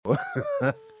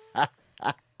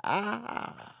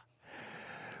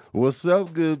What's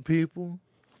up, good people?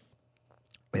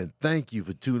 And thank you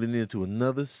for tuning in to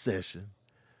another session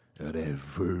of that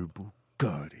verbal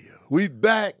cardio. We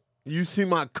back. You see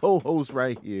my co-host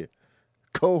right here.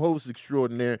 Co-host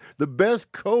extraordinaire. The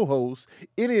best co-host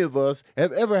any of us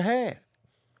have ever had.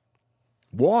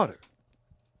 Water.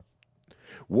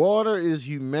 Water is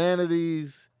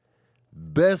humanity's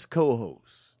best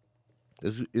co-host.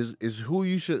 Is who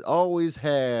you should always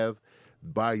have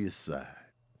by your side.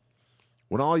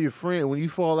 When all your friends, when you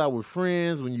fall out with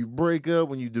friends, when you break up,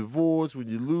 when you divorce, when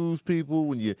you lose people,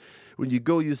 when you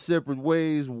go your separate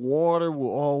ways, water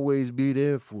will always be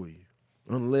there for you.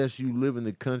 Unless you live in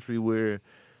the country where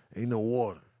ain't no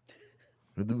water.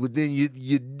 But then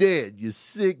you're dead, you're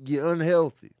sick, you're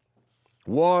unhealthy.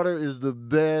 Water is the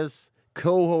best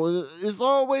co-host. It's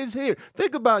always here.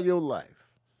 Think about your life.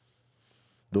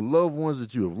 The loved ones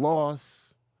that you have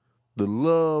lost, the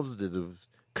loves that have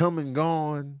come and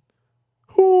gone.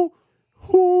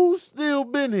 Who's still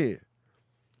been here?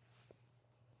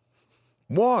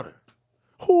 Water.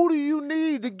 Who do you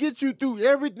need to get you through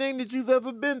everything that you've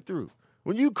ever been through?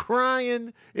 When you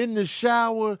crying in the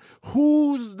shower,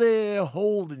 who's there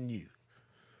holding you?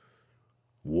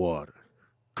 Water.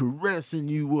 Caressing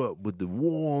you up with the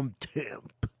warm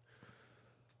temp.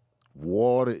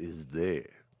 Water is there.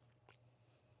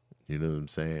 You know what I'm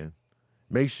saying?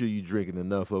 Make sure you're drinking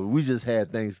enough of it. We just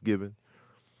had Thanksgiving.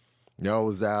 Y'all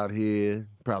was out here,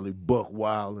 probably buck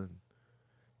wilding,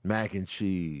 mac and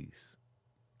cheese,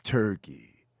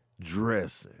 turkey,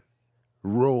 dressing,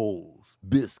 rolls,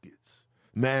 biscuits,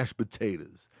 mashed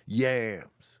potatoes,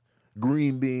 yams,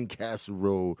 green bean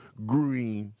casserole,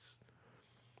 greens,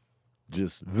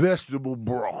 just vegetable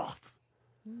broth.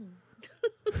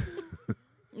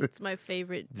 It's my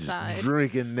favorite side.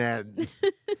 Drinking that,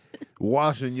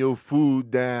 washing your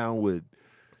food down with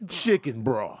chicken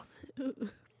broth.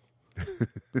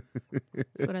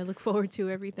 That's what I look forward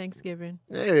to every Thanksgiving.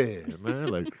 Yeah, man.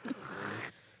 Like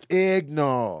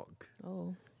eggnog.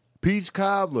 Oh. Peach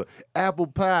cobbler. Apple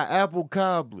pie. Apple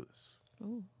cobblers.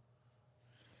 Oh.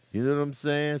 You know what I'm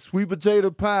saying? Sweet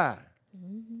potato pie.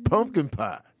 Mm-hmm. Pumpkin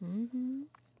pie. Mm-hmm.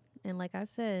 And like I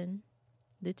said,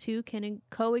 the two can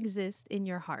coexist in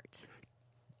your heart.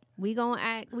 We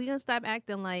gonna stop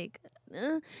acting like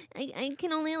I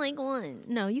can only like one.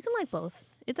 No, you can like both.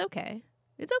 It's okay.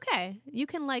 It's okay. You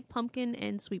can like pumpkin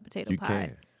and sweet potato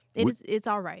pie. You can. It's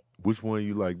all right. Which one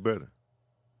you like better?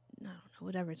 I don't know.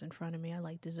 Whatever's in front of me, I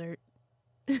like dessert.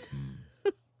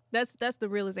 That's the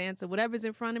realest answer. Whatever's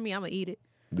in front of me, I'm gonna eat it.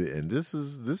 Yeah, and this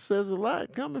says a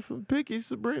lot coming from picky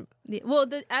Sabrina. Yeah, well,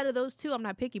 out of those two, I'm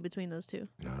not picky between those two.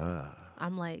 Ah.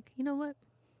 I'm like, you know what?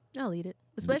 I'll eat it,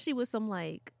 especially with some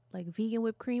like vegan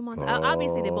whipped cream on top.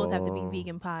 Obviously, they both have to be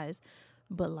vegan pies,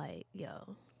 but like,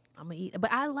 yo. I'm going to eat it.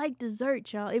 But I like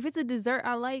dessert, y'all. If it's a dessert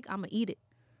I like, I'm going to eat it.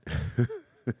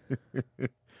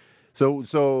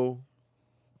 So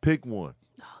pick one.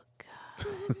 Oh,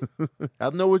 God. I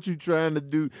know what you're trying to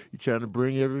do. You're trying to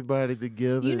bring everybody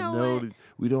together. You know what? That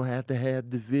we don't have to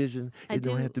have division. It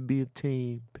don't have to be a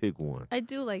team. Pick one. I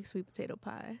do like sweet potato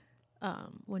pie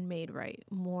when made right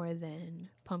more than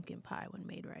pumpkin pie when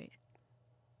made right.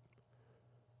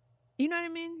 You know what I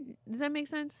mean? Does that make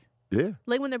sense? Yeah.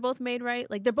 Like when they're both made right,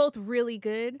 like they're both really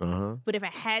good. Uh-huh. But if I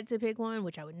had to pick one,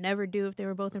 which I would never do if they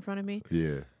were both in front of me.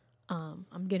 Yeah. I'm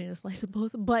getting a slice of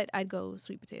both, but I'd go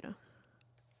sweet potato.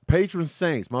 Patron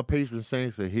saints. My patron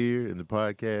saints are here in the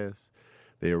podcast.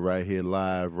 They are right here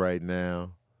live right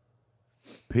now.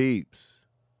 Peeps.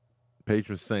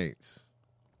 Patron saints.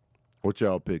 What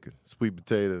y'all picking? Sweet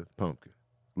potato, pumpkin.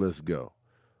 Let's go.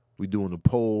 We doing a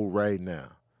poll right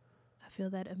now. I feel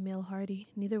that Emil Hardy.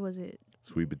 Neither was it.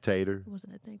 Sweet potato. It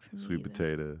wasn't a thing for me. Sweet either.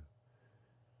 potato.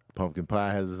 Pumpkin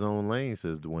pie has its own lane,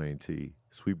 says Dwayne T.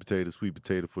 Sweet potato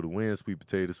for the win. Sweet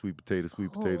potato, sweet potato,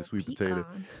 sweet potato, sweet potato.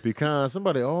 Pecan.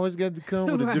 Somebody always got to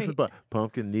come with a different pie.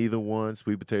 Pumpkin, neither one.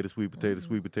 Sweet potato, sweet potato,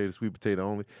 sweet potato, sweet potato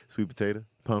only. Sweet potato,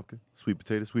 pumpkin, sweet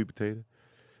potato, sweet potato.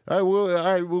 All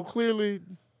right. Well, clearly,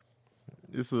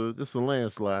 it's a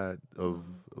landslide of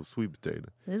sweet potato.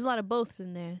 There's a lot of boths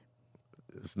in there.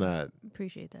 It's not.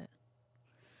 Appreciate that.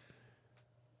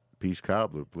 Peach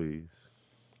cobbler, please.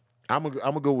 I'm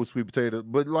gonna go with sweet potato,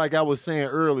 but like I was saying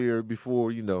earlier,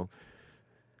 before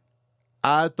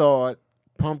I thought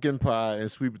pumpkin pie and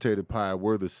sweet potato pie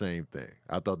were the same thing.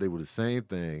 I thought they were the same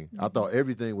thing. Mm-hmm. I thought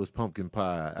everything was pumpkin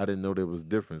pie. I didn't know there was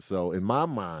different. So in my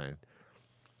mind,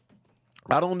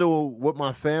 I don't know what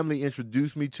my family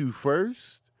introduced me to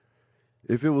first,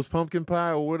 if it was pumpkin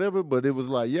pie or whatever, but it was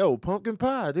like, yo, pumpkin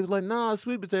pie. They was like, nah,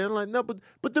 sweet potato. I'm like, no,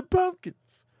 but the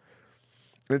pumpkins.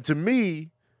 And to me,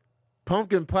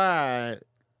 pumpkin pie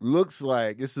looks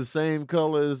like it's the same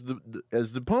color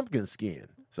as the pumpkin skin.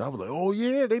 So I was like, oh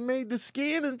yeah, they made the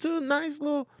skin into a nice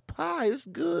little pie. It's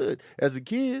good. As a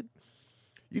kid,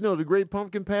 you know, the Great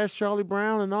Pumpkin Patch, Charlie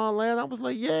Brown and all that. I was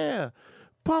like, yeah,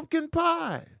 pumpkin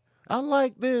pie. I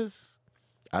like this.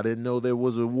 I didn't know there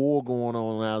was a war going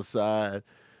on outside.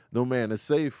 No man is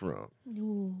safe from.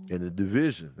 Ooh. In the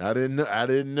division. I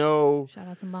didn't know. Shout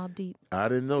out to Mobb Deep. I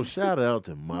didn't know. Shout out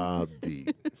to Mobb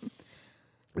Deep.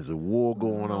 There's a war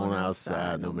going on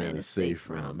outside. No man is safe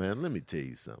from. Man, let me tell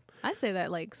you something. I say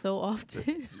that like so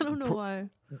often. I don't know why.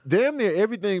 Damn near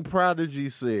everything Prodigy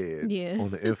said Yeah.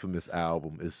 on the Infamous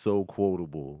album is so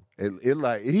quotable. It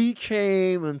like he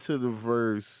came into the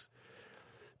verse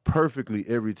perfectly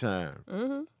every time.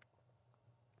 Mm-hmm.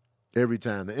 Every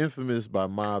time. The Infamous by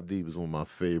Mobb Deep is one of my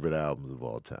favorite albums of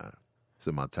all time. It's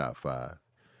in my top 5.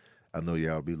 I know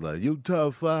y'all be like, your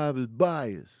top 5 is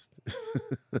biased.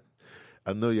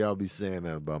 I know y'all be saying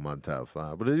that about my top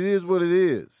 5, but it is what it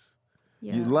is.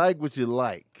 Yeah. You like what you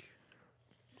like.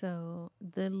 So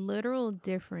the literal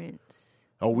difference.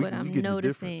 We what I'm get the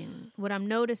noticing. difference. What I'm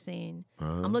noticing.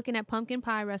 Uh-huh. I'm looking at pumpkin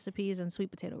pie recipes and sweet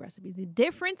potato recipes. The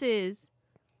difference is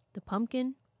the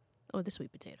pumpkin or the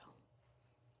sweet potato.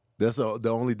 That's the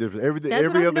only difference. Every That's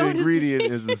what other I'm noticing. ingredient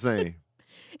is the same.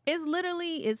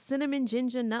 It's cinnamon,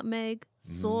 ginger, nutmeg,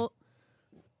 salt,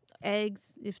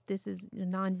 eggs, if this is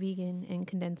non-vegan, and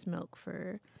condensed milk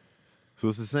for. So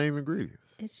it's the same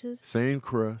ingredients. It's just. Same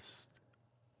crust.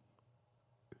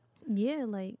 Yeah,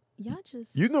 like, y'all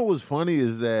just. You know what's funny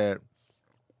is that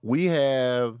we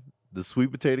have the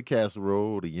sweet potato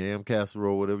casserole, the yam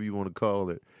casserole, whatever you want to call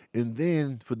it. And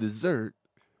then for dessert,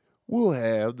 we'll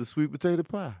have the sweet potato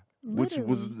pie, which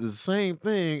was the same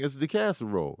thing as the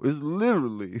casserole. It's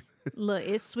literally Look,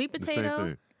 it's sweet the same potato,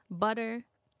 thing. butter,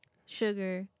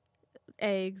 sugar,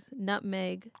 eggs,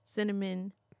 nutmeg,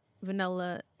 cinnamon,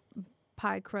 vanilla,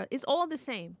 pie crust. It's all the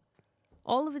same.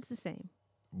 All of it's the same.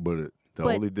 But the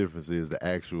But- only difference is the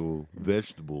actual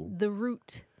vegetable. The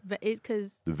root,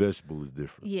 because The vegetable is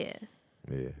different. yeah,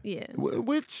 Yeah.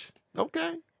 Which,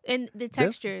 okay. and the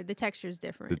texture is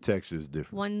different. The texture is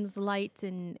different. One's light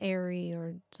and airy,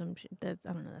 or some shit. That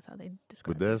I don't know. That's how they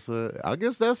describe But that's I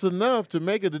guess that's enough to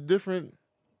make it a different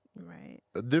it.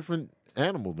 Right.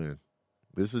 animal. Then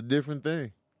it's a different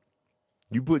thing.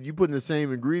 You putting the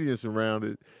same ingredients around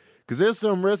it, because there's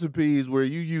some recipes where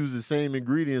you use the same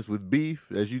ingredients with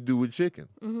beef as you do with chicken,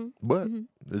 but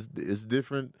it's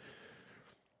different.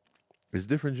 It's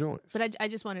different joints. But I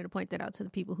just wanted to point that out to the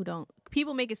people who don't.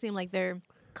 People make it seem like they're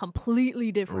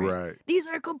completely different. Right. These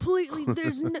are completely.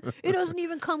 It doesn't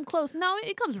even come close. No,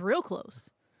 it comes real close.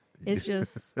 It's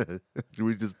just.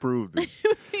 We just proved it.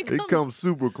 It comes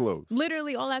super close.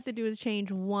 Literally, all I have to do is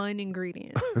change one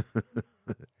ingredient.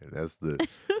 And that's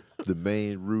the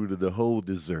main root of the whole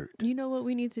dessert. You know what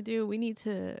we need to do? We need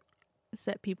to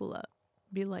set people up.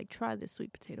 Be like, try this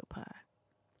sweet potato pie,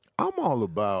 I'm all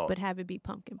about. but have it be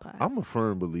pumpkin pie. I'm a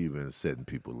firm believer in setting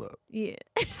people up Yeah.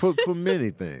 for many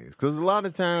things. Because a lot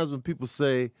of times when people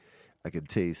say, I can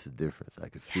taste the difference, I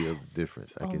can feel the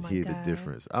difference, I Oh can my hear God. the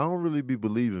difference. I don't really be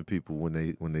believing people when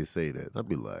they say that. I'd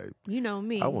be like, You know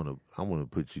me. I want to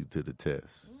put you to the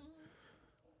test.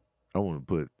 I want to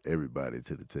put everybody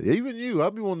to the test. Even you, I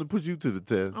be wanting to put you to the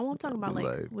test. I won't talk I'd about be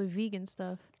like with vegan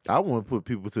stuff. I want to put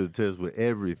people to the test with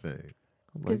everything.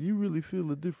 I'm like, 'Cause- you really feel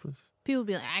the difference? People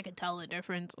be like, I can tell the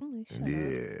difference. I'm like, shut up.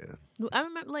 Yeah. I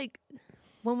remember like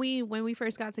when we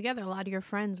first got together, a lot of your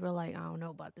friends were like, I don't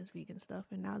know about this vegan stuff,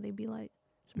 and now they be like,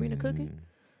 Sabrina cooking.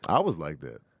 I was like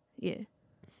that. Yeah.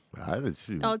 I didn't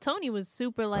shoot. Oh, Tony was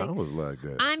super like, I was like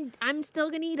that. I'm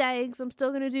still gonna eat eggs. I'm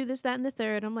still gonna do this, that, and the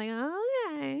third. I'm like,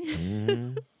 okay.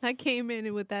 Mhm. I came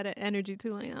in with that energy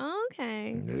too, like,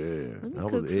 okay. Yeah, me I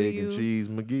was cook for egg you. and cheese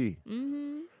McGee. Mm-hmm.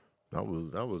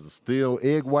 I was a still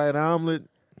egg white omelet,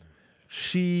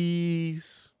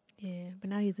 cheese. Yeah, but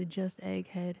now he's a just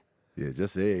egghead. Yeah,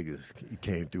 just egg he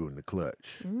came through in the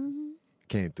clutch. Mm-hmm.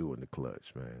 Came through in the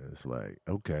clutch, man. It's like,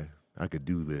 okay, I could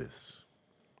do this.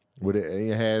 But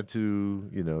it had to,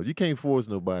 you can't force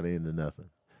nobody into nothing.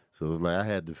 So it's like I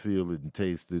had to feel it and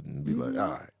taste it and be like,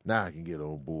 all right, now I can get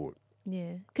on board.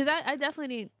 Yeah, because I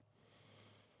definitely didn't.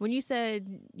 When you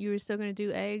said you were still gonna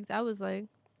do eggs, I was like,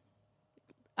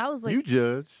 You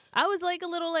judge. I was like a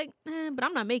little like, but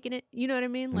I'm not making it. You know what I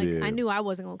mean? Like Yeah. I knew I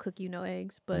wasn't gonna cook you no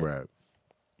eggs, but Right.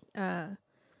 Then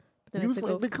You I was took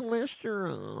like, over. the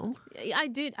cholesterol. I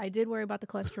did worry about the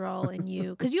cholesterol and you,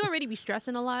 because you already be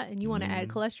stressing a lot, and you want to add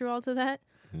cholesterol to that.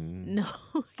 No,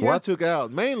 Well, I took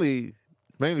out mainly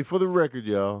for the record,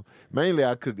 y'all. Mainly,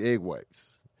 I cook egg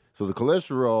whites, so the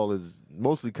cholesterol is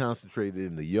mostly concentrated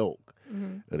in the yolk.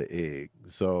 of the egg.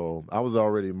 So I was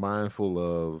already mindful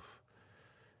of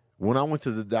when I went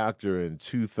to the doctor in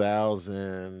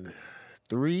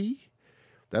 2003.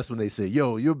 That's when they said,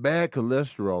 yo, your bad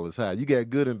cholesterol is high. You got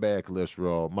good and bad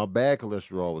cholesterol. My bad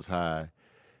cholesterol was high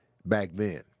back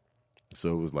then.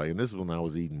 So it was like, and this is when I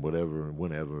was eating whatever and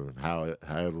whenever and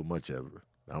however much ever.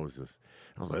 I was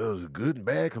like, oh, is it good and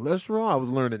bad cholesterol? I was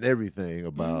learning everything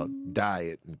about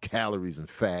diet and calories and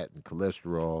fat and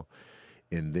cholesterol.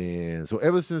 And then, so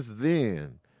ever since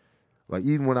then, like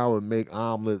even when I would make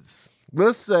omelets,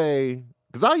 let's say,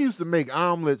 because I used to make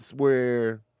omelets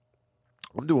where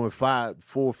I'm doing 4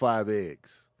 or 5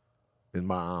 eggs in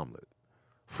my omelet.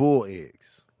 4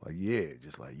 eggs. Like,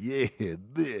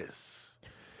 this.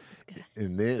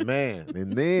 And then,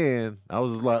 I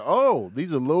was just like, oh,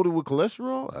 these are loaded with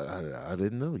cholesterol? I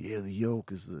didn't know. Yeah, the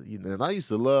yolk is, and I used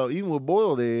to love, even with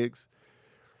boiled eggs,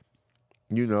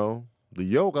 the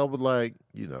yolk, I would like,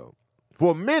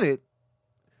 for a minute,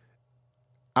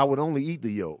 I would only eat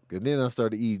the yolk. And then I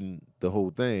started eating the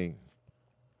whole thing.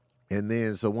 And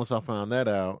then, so once I found that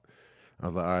out, I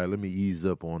was like, all right, let me ease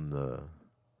up on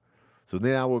so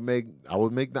then I would make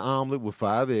the omelet with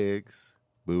 5 eggs,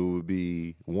 but it would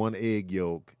be 1 egg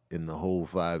yolk in the whole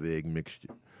 5 egg mixture.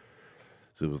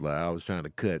 So it was like, I was trying to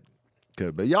cut,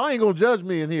 but y'all ain't gonna judge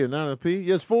me in here, Nana P.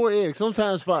 Just 4 eggs,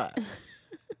 sometimes 5.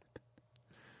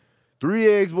 3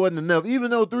 eggs wasn't enough,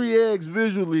 even though 3 eggs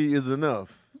visually is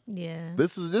enough. Yeah.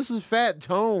 This is fat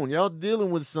tone. Y'all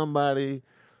dealing with somebody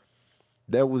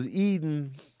that was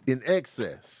eating in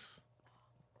excess.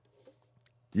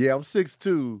 Yeah, I'm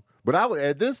 6'2", but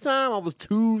at this time I was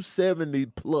 270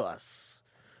 plus.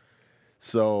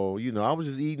 So, I was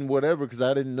just eating whatever because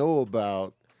I didn't know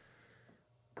about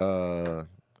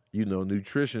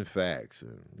nutrition facts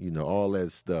and all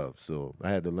that stuff. So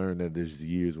I had to learn that as the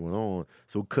years went on.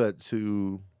 So cut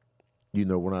to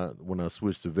when I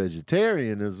switched to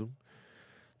vegetarianism,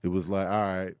 it was like, all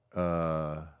right,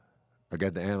 I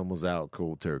got the animals out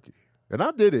cold turkey. And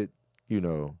I did it,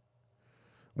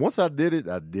 once I did it,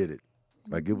 I did it.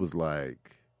 Like, it was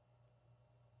like,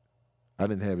 I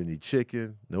didn't have any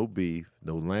chicken, no beef,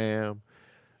 no lamb,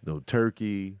 no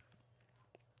turkey,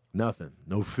 nothing.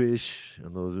 No fish,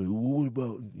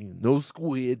 no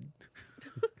squid,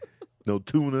 no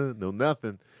tuna, no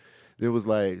nothing. It was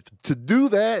like, to do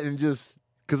that and just,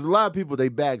 because a lot of people, they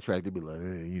backtrack. They be like,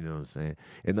 you know what I'm saying?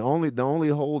 And the only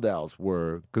holdouts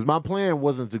were, because my plan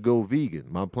wasn't to go vegan.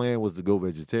 My plan was to go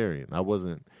vegetarian. I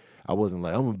wasn't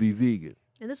like, I'm going to be vegan.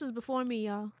 And this was before me,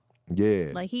 y'all.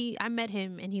 Yeah. Like, I met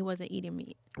him and he wasn't eating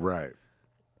meat. Right.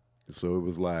 So it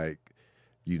was like,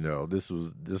 this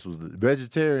was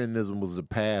vegetarianism was the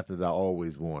path that I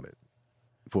always wanted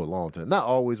for a long time. Not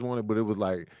always wanted, but it was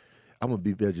like, I'm going to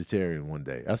be vegetarian one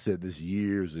day. I said this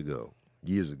years ago.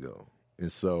 And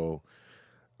so,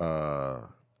 and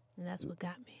that's what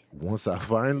got me. Once I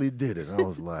finally did it, I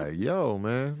was like, yo,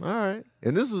 man, all right.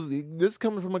 And this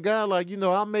coming from a guy like,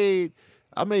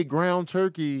 I made ground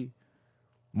turkey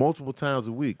multiple times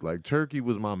a week. Like, turkey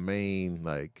was my main,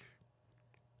 like,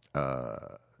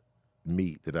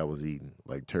 meat that I was eating.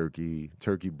 Like turkey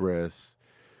breasts,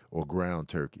 or ground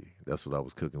turkey. That's what I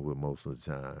was cooking with most of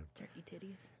the time. Turkey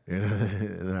titties.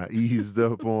 And I eased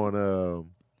up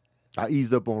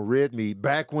on red meat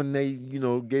back when they,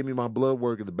 gave me my blood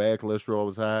work and the bad cholesterol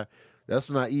was high. That's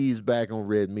when I eased back on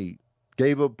red meat.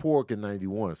 Gave up pork in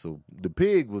 91. So the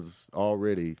pig was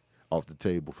already off the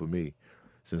table for me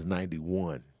since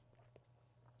 91.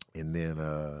 And then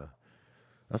I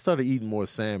started eating more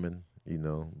salmon,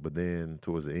 but then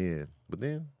towards the end. But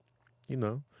then,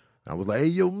 I was like, hey,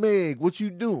 yo, Meg, what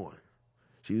you doing?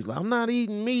 She was like, I'm not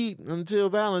eating meat until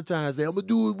Valentine's Day. I'm going to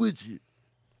do it with you.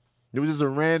 It was just a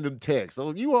random text.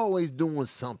 Oh, you always doing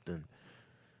something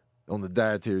on the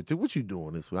dietary too. What you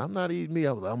doing this way? I'm not eating meat.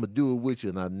 I was like, I'm going to do it with you,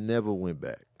 and I never went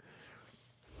back.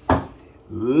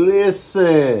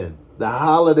 Listen, the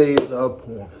holidays are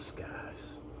upon us,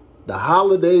 guys. The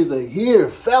holidays are here,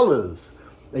 fellas.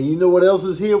 And you know what else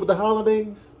is here with the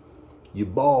holidays? Your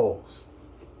balls,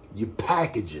 your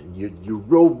packaging, your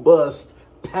robust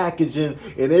packaging,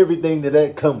 and everything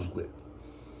that comes with.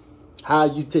 How are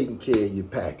you taking care of your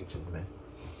packaging, man?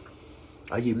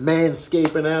 Are you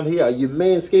manscaping out here? Are you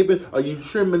manscaping? Are you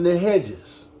trimming the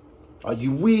hedges? Are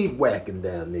you weed whacking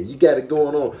down there? You got it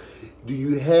going on. Do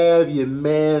you have your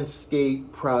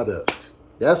Manscaped products?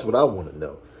 That's what I want to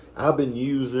know. I've been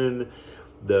using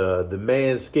the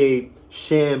Manscaped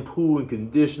shampoo and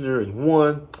conditioner in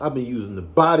one. I've been using the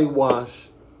body wash.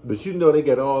 But they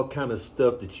got all kind of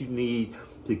stuff that you need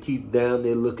to keep down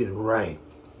there looking right.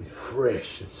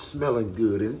 fresh and smelling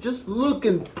good and just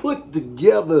looking put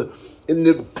together in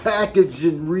the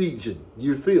packaging region.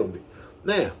 You feel me?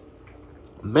 Now,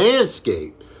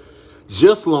 Manscaped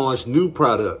just launched new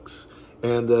products,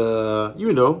 and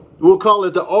we'll call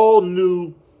it the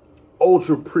all-new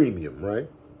Ultra Premium, right?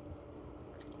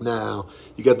 Now,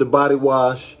 you got the body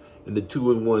wash and the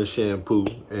 2-in-1 shampoo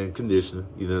and conditioner,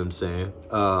 you know what I'm saying?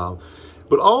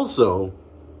 But also,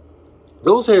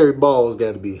 those hairy balls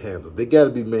got to be handled. They got to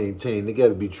be maintained. They got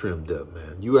to be trimmed up,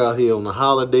 man. You out here on the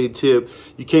holiday tip,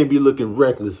 you can't be looking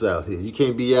reckless out here. You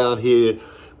can't be out here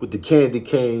with the candy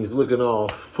canes looking all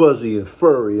fuzzy and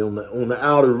furry on the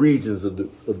outer regions of the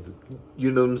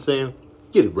you know what I'm saying?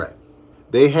 Get it right.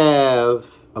 They have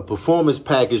a Performance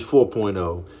Package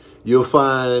 4.0. You'll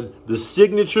find the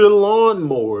Signature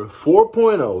Lawnmower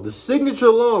 4.0. The Signature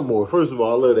Lawnmower. First of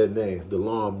all, I love that name, the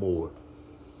Lawnmower.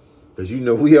 Because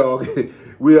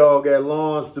we all got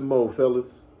lawns to mow,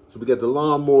 fellas. So we got the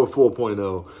Lawnmower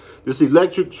 4.0. This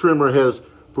electric trimmer has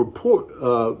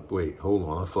wait, hold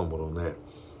on, I fumbled on that.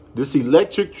 This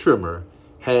electric trimmer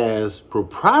has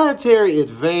proprietary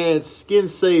advanced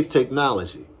skin-safe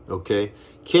technology, okay?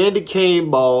 Candy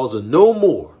cane balls are no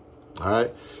more, all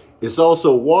right? It's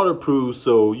also waterproof,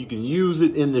 so you can use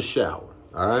it in the shower,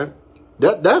 all right?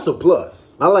 That's a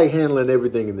plus. I like handling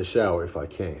everything in the shower if I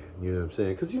can, you know what I'm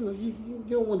saying? Because, you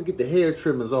don't want to get the hair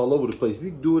trimmers all over the place. If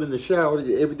you do it in the shower,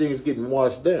 everything is getting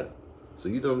washed down. So,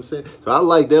 you know what I'm saying? So, I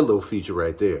like that little feature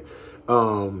right there.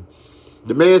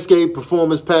 The Manscaped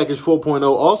Performance Package 4.0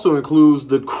 also includes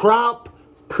the Crop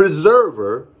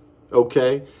Preserver,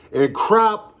 okay, and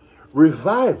Crop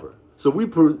Reviver. So we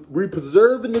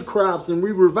preserving the crops and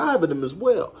we reviving them as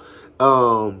well.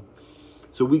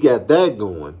 So we got that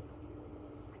going.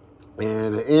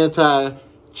 And an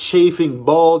anti-chafing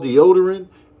ball deodorant,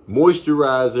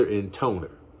 moisturizer, and toner.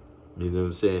 You know what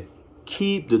I'm saying?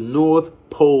 Keep the North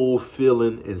Pole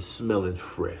feeling and smelling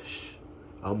fresh.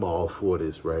 I'm all for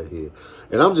this right here.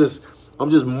 And I'm just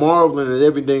marveling at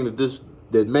everything that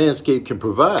Manscaped can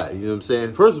provide. You know what I'm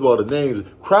saying? First of all, the names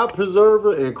Crop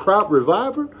Preserver and Crop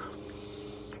Reviver.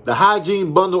 The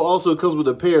hygiene bundle also comes with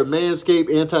a pair of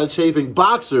Manscaped anti-chafing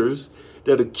boxers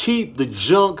that'll keep the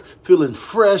junk feeling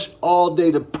fresh all day.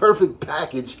 The perfect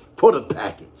package for the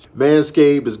package.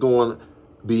 Manscaped is going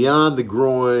beyond the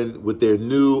groin with their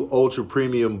new Ultra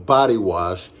Premium Body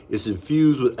Wash. It's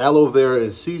infused with aloe vera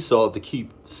and sea salt to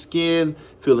keep skin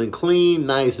feeling clean,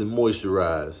 nice, and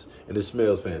moisturized. And it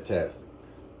smells fantastic.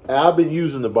 I've been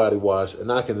using the body wash,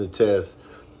 and I can attest,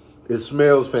 it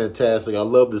smells fantastic. I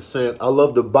love the scent. I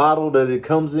love the bottle that it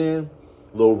comes in.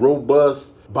 Little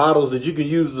robust bottles that you can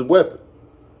use as a weapon.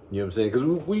 You know what I'm saying? Because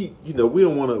we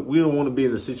don't want to be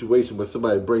in a situation where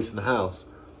somebody breaks in the house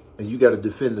and you got to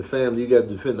defend the family, you got to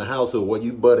defend the household while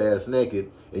you butt ass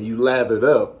naked and you lathered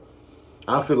up.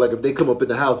 I feel like if they come up in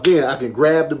the house, then I can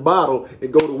grab the bottle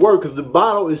and go to work because the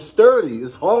bottle is sturdy,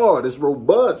 it's hard, it's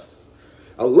robust.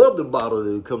 I love the bottle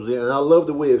that it comes in, and I love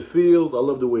the way it feels. I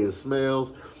love the way it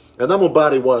smells. And I'm a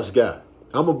body wash guy.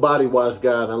 And I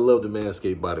love the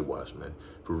Manscaped body wash, man,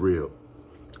 for real.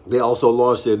 They also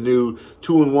launched their new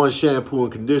 2-in-1 shampoo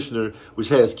and conditioner, which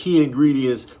has key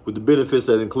ingredients with the benefits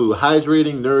that include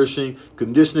hydrating, nourishing,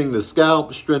 conditioning the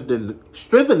scalp,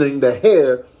 strengthening the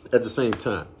hair at the same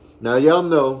time. Now, y'all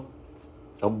know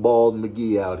I'm bald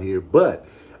McGee out here, but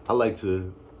I like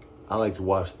to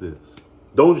watch this.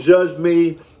 Don't judge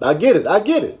me. I get it.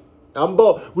 I'm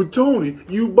bald. With Tony,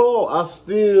 you bald. I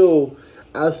still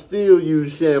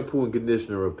use shampoo and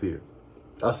conditioner up here.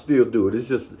 I still do it. It's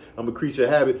just I'm a creature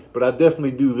of habit, but I definitely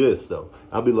do this though.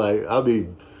 I'll be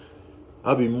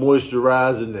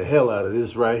moisturizing the hell out of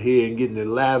this right here and getting it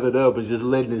lathered up and just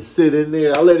letting it sit in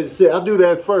there. I let it sit. I do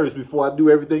that first before I do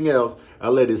everything else. I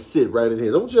let it sit right in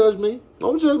here. Don't judge me.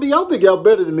 Y'all think y'all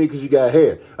better than me because you got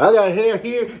hair. I got hair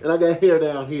here and I got hair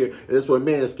down here. And that's where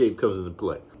Manscaped comes into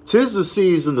play. 'Tis the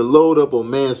season to load up on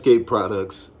Manscaped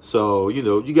products. So, you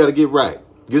got to get right.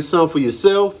 Get some for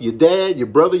yourself, your dad, your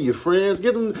brother, your friends.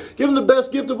 Give them the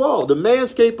best gift of all, the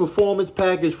Manscaped Performance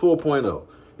Package 4.0.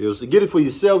 So get it for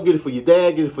yourself, get it for your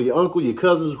dad, get it for your uncle, your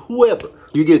cousins, whoever.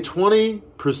 You get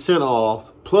 20%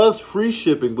 off plus free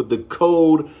shipping with the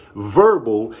code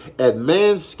VERBAL at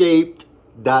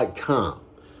manscaped.com.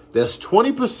 That's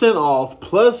 20% off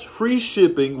plus free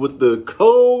shipping with the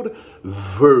code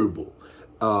VERBAL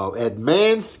at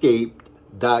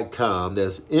manscaped.com.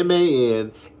 That's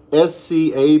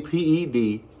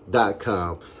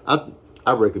manscaped.com.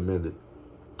 I recommend it.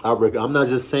 I'm not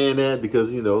just saying that because,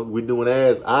 we're doing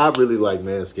ads. I really like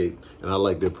Manscaped, and I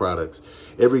like their products.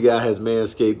 Every guy has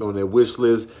Manscaped on their wish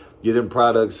list. get them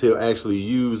products he'll actually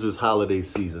use this holiday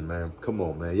season, man. Come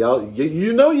on, man. Y'all,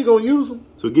 you know you're going to use them.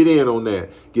 So get in on that.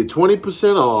 Get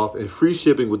 20% off and free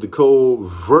shipping with the code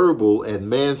VERBAL at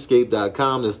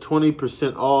manscaped.com. That's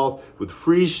 20% off with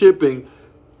free shipping.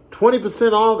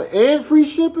 20% off and free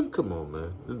shipping? Come on,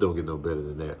 man. It don't get no better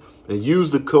than that. And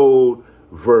use the code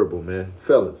VERBAL, man.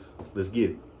 Fellas, let's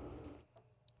get it.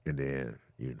 And then,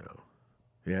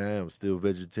 yeah, I'm still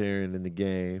vegetarian in the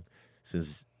game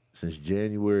since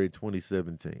January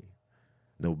 2017.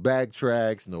 No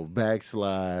backtracks, no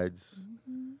backslides.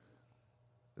 Mm-hmm.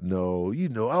 No,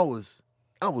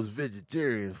 I was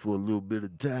vegetarian for a little bit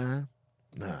of time.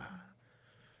 Nah.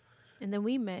 And then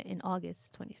we met in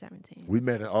August 2017. We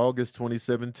met in August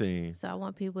 2017. So I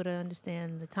want people to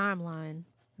understand the timeline.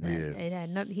 Yeah. It had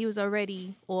nothing. He was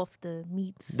already off the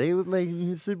meats. They was like,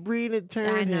 Sabrina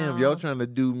turned him. Y'all trying to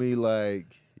do me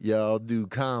like y'all do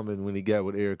Common when he got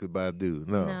with Erykah Badu.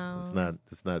 No.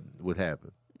 It's not what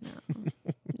happened. No.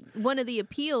 One of the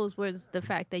appeals was the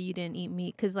fact that you didn't eat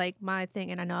meat. Because, like, my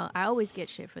thing, and I know I always get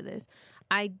shit for this.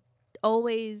 I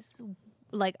always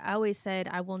said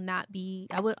I won't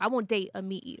date a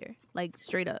meat eater. Like,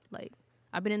 straight up. Like,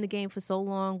 I've been in the game for so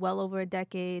long, well over a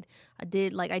decade. I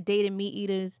dated meat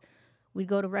eaters. We'd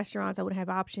go to restaurants. I would have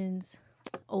options.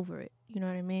 Over it. You know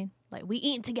what I mean? Like, we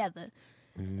eating together.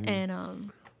 Mm-hmm.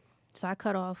 And so I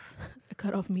cut off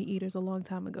meat eaters a long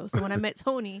time ago. So when I met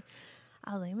Tony,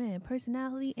 I was like, man,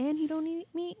 personality, and he don't eat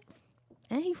meat,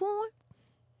 and he foreign.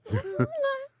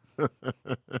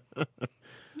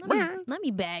 Let me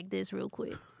bag this real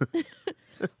quick.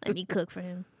 Let me cook for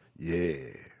him. Yeah.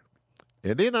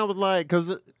 And then I was like, because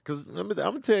I'm going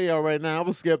to tell y'all right now, I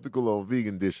was skeptical on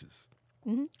vegan dishes.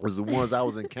 Mm-hmm. It was the ones I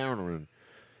was encountering.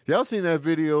 Y'all seen that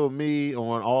video of me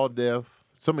on All Def?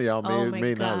 Some of y'all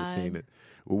may not have seen it.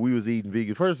 Well, we was eating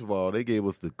vegan. First of all, they gave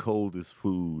us the coldest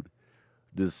food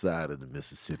this side of the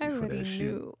Mississippi for that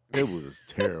shit. It was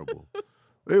terrible.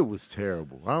 It was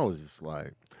terrible. I was just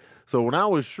like... So when I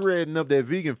was shredding up that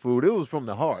vegan food, it was from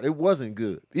the heart. It wasn't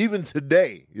good. Even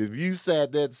today, if you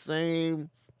sat that same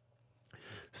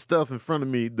stuff in front of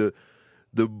me, the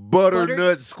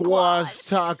butternut squash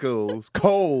tacos,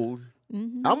 cold,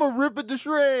 mm-hmm. I'm going to rip it to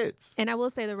shreds. And I will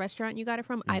say the restaurant you got it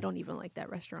from, I don't even like that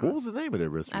restaurant. What was the name of that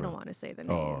restaurant? I don't want to say the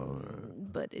name.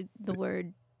 But the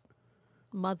word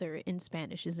mother in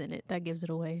Spanish is in it. That gives it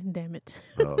away. Damn it.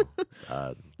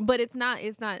 But it's not.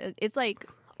 It's like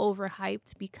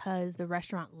overhyped because the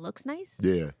restaurant looks nice.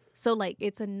 Yeah. So like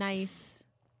it's a nice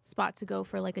spot to go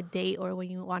for like a date or when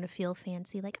you want to feel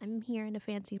fancy. Like I'm here in a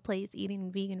fancy place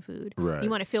eating vegan food. Right. You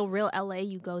want to feel real LA,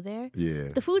 you go there. Yeah.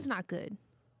 The food's not good.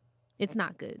 It's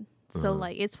not good. So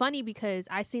like it's funny because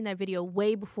I seen that video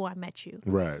way before I met you.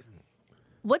 Right.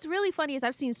 What's really funny is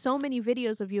I've seen so many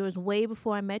videos of yours way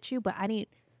before I met you, but I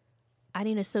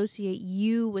didn't associate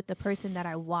you with the person that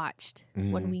I watched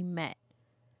when we met.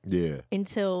 Yeah.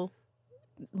 Until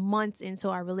months into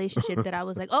our relationship that I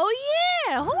was like, oh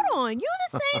yeah, hold on, you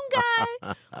the same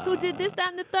guy who did this, that,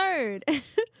 and the third.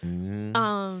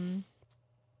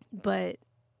 But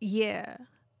yeah.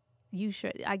 You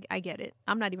should. I get it.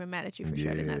 I'm not even mad at you for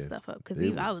shutting that stuff up because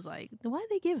I was like, why did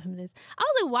they give him this? I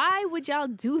was like, why would y'all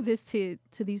do this to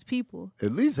these people?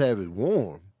 At least have it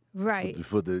warm, right?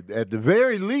 For the at the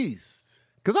very least,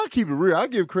 because I keep it real. I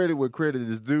give credit where credit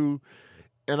is due,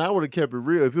 and I would have kept it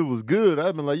real if it was good.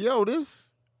 I'd been like, yo,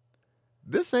 this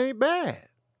ain't bad.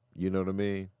 You know what I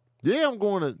mean? Yeah, I'm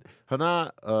going to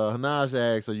Hanaj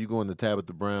asks, are you going to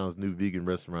Tabitha Brown's new vegan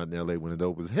restaurant in LA when it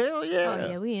opens? Hell yeah! Oh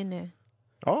yeah, we in there.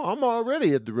 Oh, I'm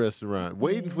already at the restaurant,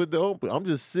 waiting for it to open. I'm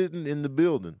just sitting in the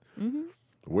building,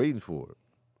 waiting for it.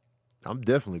 I'm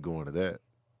definitely going to that.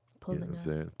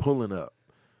 Pulling up.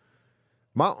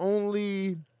 My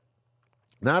only,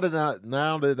 now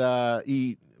that I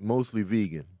eat mostly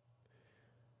vegan,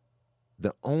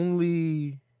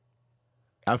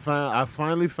 I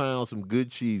finally found some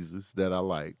good cheeses that I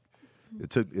like. It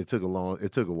took a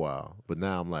while, but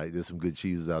now I'm like, there's some good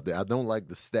cheeses out there. I don't like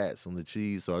the stats on the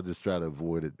cheese, so I just try to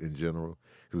avoid it in general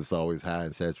because it's always high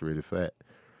in saturated fat.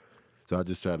 So I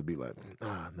just try to be like,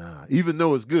 nah. Even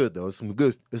though it's good though,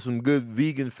 there's some good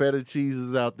vegan feta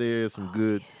cheeses out there. It's some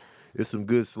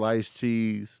good sliced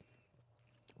cheese,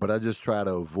 but I just try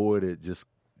to avoid it just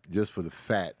for the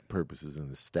fat purposes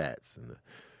and the stats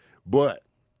but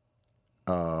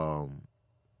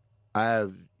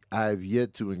I've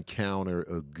yet to encounter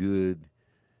a good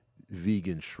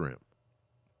vegan shrimp.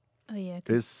 Oh, yeah.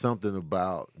 It's something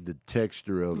about the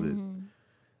texture of it.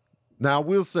 Now, I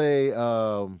will say,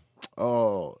 a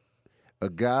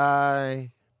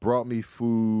guy brought me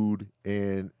food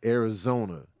in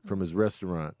Arizona from his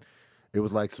restaurant. It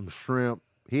was like some shrimp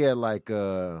he had like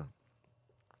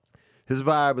his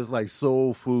vibe is like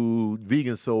soul food,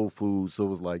 vegan soul food. So it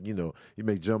was like, you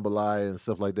make jambalaya and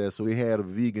stuff like that. So he had a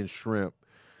vegan shrimp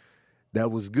that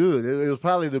was good. It was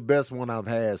probably the best one I've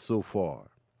had so far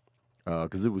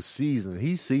because it was seasoned.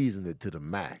 He seasoned it to the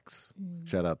max.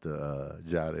 Shout out to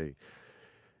Jade.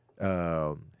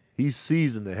 He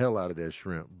seasoned the hell out of that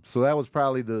shrimp. So that was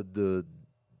probably the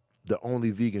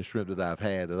only vegan shrimp that I've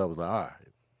had that I was like, all right,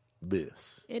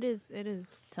 this. It is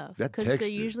tough That because they're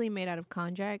texture. usually made out of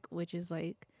konjac, which is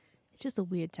like it's just a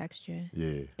weird texture.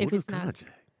 Yeah. If What it's is not- konjac?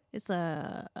 It's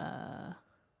a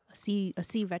sea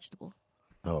vegetable.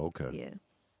 Oh, okay. Yeah,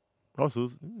 Also,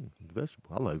 it's vegetable.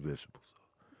 I like vegetables.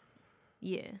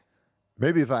 yeah.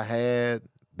 Maybe if I had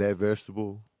that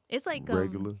vegetable It's like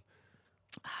regular.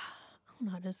 I don't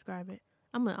know how to describe it.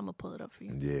 I'm gonna pull it up for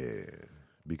you. Yeah.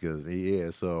 Because,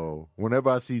 so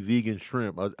whenever I see vegan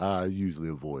shrimp, I usually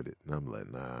avoid it. And I'm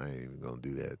like, nah, I ain't even going to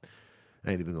do that. I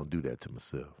ain't even going to do that to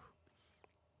myself.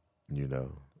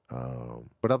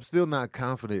 But I'm still not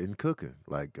confident in cooking.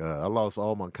 Like, I lost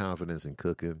all my confidence in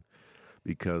cooking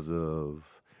because of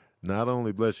not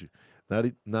only, bless you,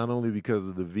 not only because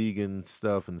of the vegan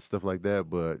stuff and stuff like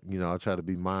that, but, I try to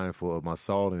be mindful of my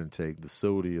salt intake, the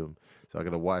sodium. So I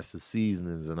got to watch the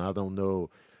seasonings, and I don't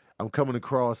know. I'm coming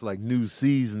across like new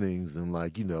seasonings and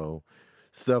like,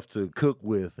 stuff to cook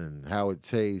with and how it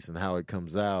tastes and how it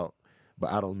comes out.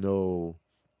 But I don't know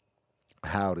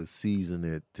how to season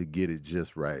it to get it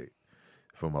just right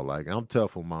for my liking. I'm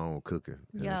tough on my own cooking.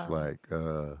 And Yeah. it's like,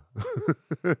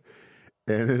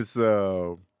 and it's,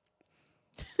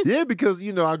 yeah, because,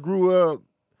 I grew up,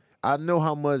 I know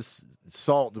how much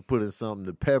salt to put in something,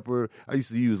 the pepper. I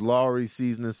used to use Lowry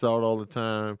seasoning salt all the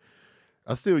time.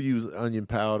 I still use onion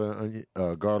powder,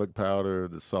 garlic powder,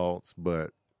 the salts,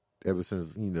 but ever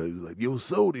since, it was like, your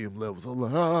sodium levels. I'm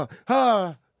like,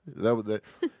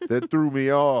 that threw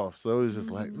me off. So it was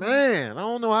just like, man, I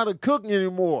don't know how to cook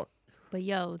anymore. But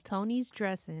yo, Tony's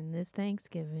dressing this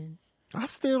Thanksgiving. I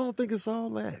still don't think it's all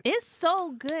that. It's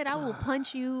so good. I will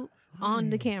punch you on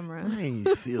the camera. I ain't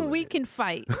feeling We it. can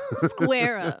fight.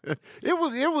 Square up. It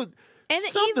was, And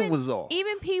something was off.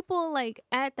 Even people like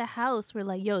at the house were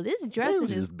like, "Yo, this They dressing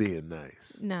was is just being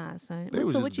nice. nah, son." They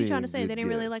was So just what you trying to being say? They good didn't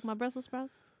really like guests. my Brussels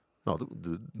sprouts? No,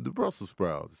 the Brussels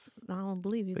sprouts, I don't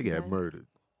believe you. they 'cause got murdered.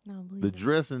 I don't believe The it.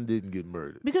 dressing didn't get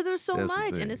murdered. Because there was so That's the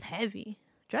much thing. and it's heavy.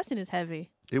 Dressing is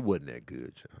heavy. It wasn't that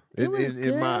good, y'all. It was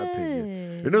In my opinion.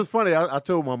 good. And it was funny. I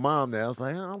told my mom that. I was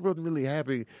like, I wasn't really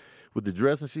happy with the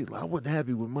dressing. She's like, I wasn't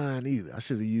happy with mine either. I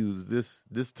should have used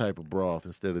this type of broth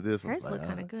instead of this. I was Hers like, look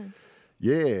kind of good.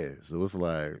 yeah. So it's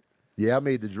like, yeah, I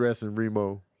made the dressing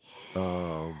Remo. It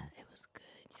was good,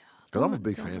 y'all. Because I'm a Don't-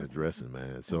 big don't fan of listen. dressing,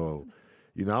 man. So,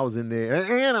 I was in there.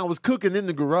 And I was cooking in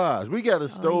the garage. We got a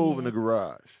stove in yeah. the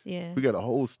garage. Yeah. We got a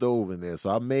whole stove in there. So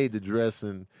I made the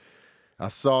dressing. I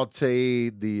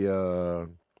sauteed here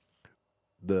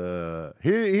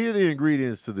are the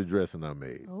ingredients to the dressing I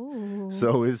made. Oh.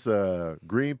 So it's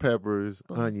green peppers,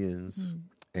 Boom. onions,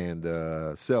 and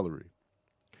celery.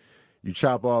 You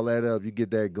chop all that up, you get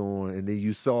that going, and then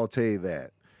you saute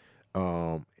that.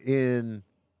 In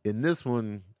this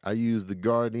one, I use the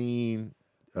Gardein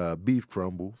beef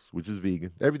crumbles, which is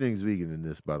vegan. Everything's vegan in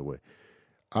this, by the way.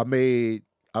 I made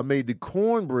the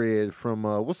cornbread from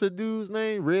what's that dude's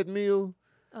name? Red Mill?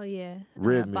 Oh yeah.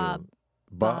 Red Mill.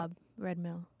 Bob Red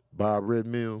Mill. Bob Red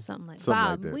Mill? Something like Something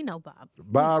Bob. like that. We know Bob.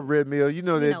 Bob Red Mill. You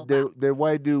know We know Bob. that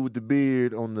white dude with the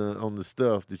beard on the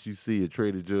stuff that you see at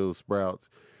Trader Joe's Sprouts.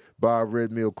 Bob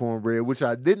Red Mill cornbread, which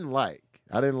I didn't like.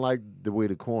 I didn't like the way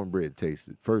the cornbread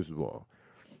tasted, first of all.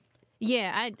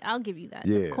 Yeah, I'll give you that.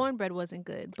 Yeah. The cornbread wasn't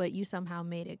good, but you somehow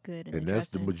made it good. In And the that's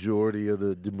the dressing.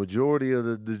 majority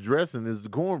of the dressing is the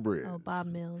cornbread. Oh, Bob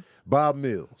Mills. Bob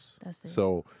Mills. That's it.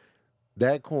 So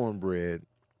that cornbread,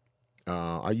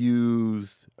 I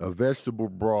used a vegetable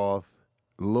broth,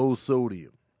 low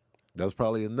sodium. That's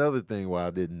probably another thing why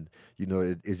I didn't,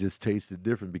 it just tasted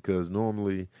different because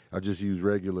normally I just use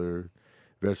regular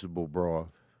vegetable broth.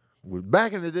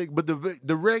 Back in the day, but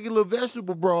the regular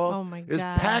vegetable broth Oh, my is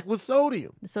God. packed with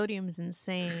sodium. The sodium is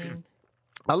insane.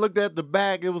 I looked at the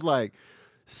bag; it was like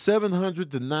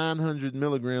 700 to 900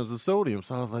 milligrams of sodium.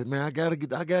 So I was like, man, I gotta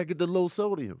get the low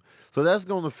sodium. So that's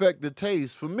gonna affect the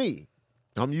taste for me.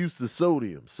 I'm used to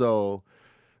sodium, so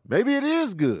maybe it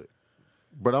is good,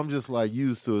 but I'm just like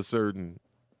used to a certain,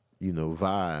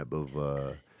 vibe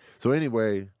of. So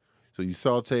anyway, so you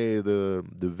saute the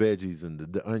veggies and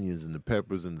the onions and the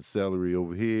peppers and the celery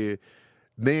over here.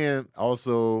 Then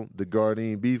also the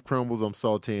Gardein beef crumbles, I'm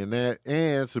sauteing that.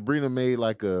 And Sabrina made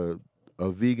like a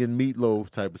vegan meatloaf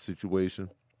type of situation.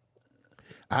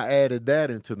 I added that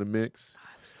into the mix. Oh,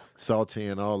 it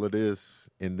sauteing all of this,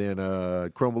 and then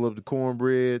crumble up the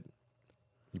cornbread.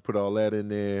 You put all that in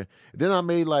there. Then I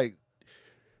made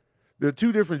there are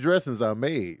two different dressings I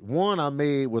made. One I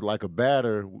made with like a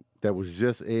batter that was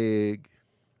just egg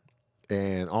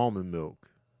and almond milk.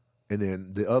 And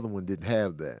then the other one didn't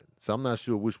have that. So I'm not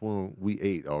sure which one we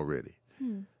ate already.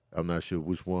 I'm not sure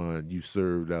which one you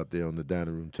served out there on the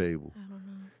dining room table. I don't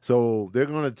know. So they're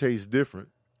going to taste different.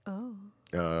 Oh.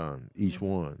 Each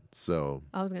one. So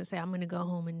I was going to say I'm going to go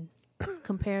home and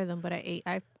compare them, but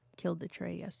I killed the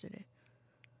tray yesterday.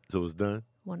 So it's done?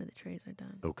 One of the trays are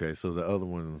done. Okay, so the other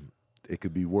one, it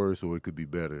could be worse or it could be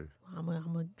better. I'm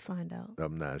gonna find out.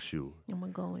 I'm not sure. I'm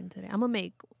going to go in today. I'm going to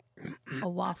make a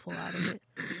waffle out of it.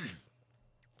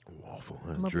 Waffle,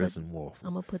 huh? Dressing waffle.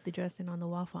 I'm going to put the dressing on the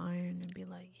waffle iron and be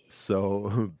like, yeah.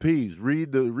 So, Peeps,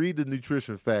 read the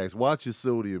nutrition facts. Watch your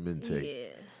sodium intake.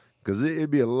 Yeah. Because it'd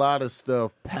be a lot of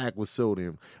stuff packed with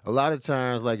sodium. A lot of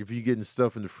times, like if you're getting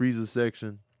stuff in the freezer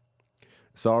section,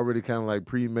 it's already kind of like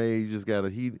pre-made. You just got to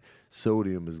heat.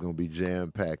 Sodium is going to be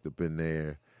jam-packed up in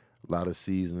there. A lot of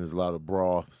seasonings, a lot of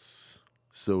broths,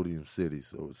 Sodium City.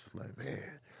 So it's like, man.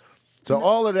 So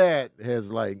all of that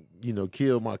has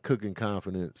killed my cooking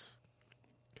confidence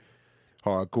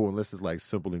hardcore unless it's like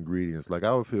simple ingredients. Like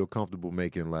I would feel comfortable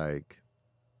making the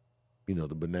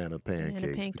banana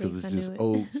pancakes because it's just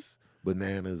oats,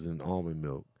 bananas, and almond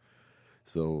milk.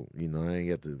 So, I ain't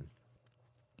got to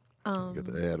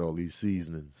add all these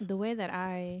seasonings. The way that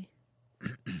I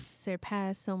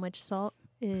surpass so much salt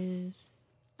is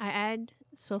I add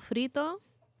sofrito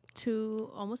to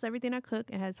almost everything I cook.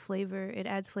 It has flavor. It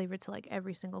adds flavor to like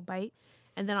every single bite.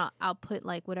 And then I'll put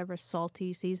like whatever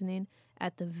salty seasoning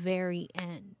at the very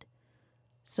end.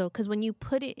 So, because when you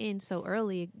put it in so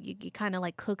early, it kind of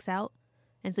like cooks out.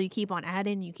 And so you keep on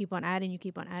adding, you keep on adding, you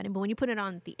keep on adding. But when you put it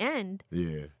on at the end,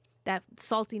 that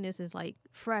saltiness is like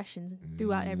fresh and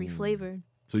throughout every flavor.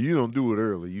 So you don't do it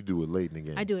early, you do it late in the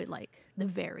game. I do it like the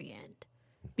very end.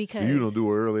 Because so you don't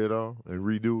do it early at all and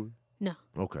redo it? No.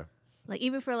 Okay. Like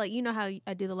even for like, you know how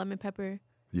I do the lemon pepper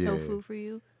tofu for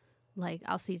you? Like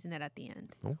I'll season it at the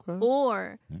end. Okay.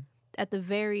 Or at the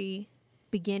very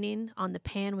beginning on the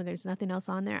pan when there's nothing else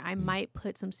on there, I might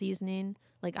put some seasoning.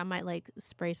 Like I might like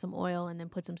spray some oil and then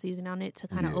put some seasoning on it to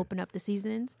kind of open up the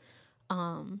seasonings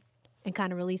and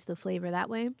kind of release the flavor that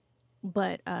way.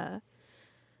 But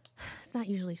it's not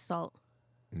usually salt.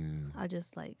 I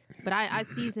just but I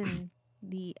season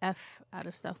the F out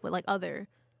of stuff with like other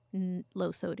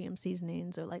low sodium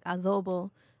seasonings or like adobo.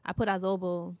 I put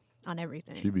adobo on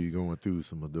everything. She be going through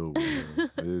some adobo.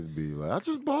 It'd be like, I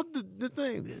just bought the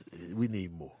thing. We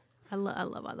need more. I love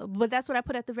adobo, but that's what I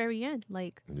put at the very end.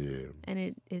 Like,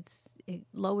 and it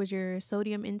lowers your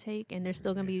sodium intake, and there's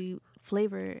still gonna be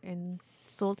flavor and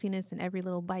saltiness in every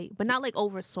little bite, but not like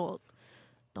over salt.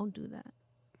 Don't do that.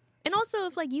 And also,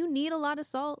 if like you need a lot of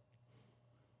salt,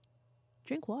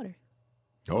 drink water.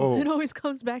 Oh, it always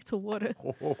comes back to water.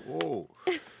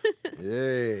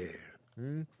 Yeah.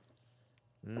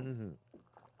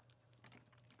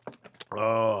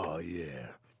 Oh yeah.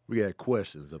 We got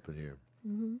questions up in here.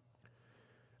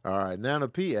 All right, Nana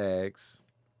P asks,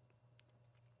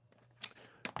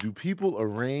 do people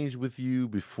arrange with you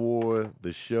before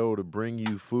the show to bring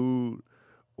you food,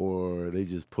 or they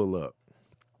just pull up?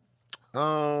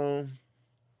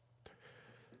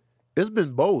 It's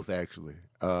been both, actually.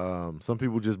 Some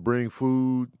people just bring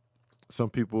food.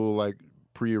 Some people like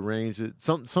prearrange it.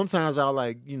 Sometimes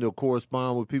I'll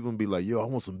correspond with people and be like, yo, I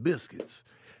want some biscuits.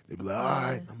 They be like, all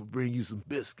right, I'm gonna bring you some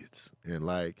biscuits. And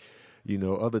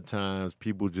other times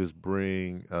people just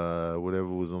bring whatever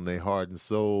was on their heart and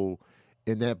soul.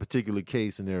 In that particular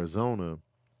case in Arizona,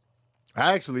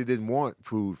 I actually didn't want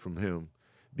food from him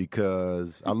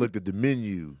because I looked at the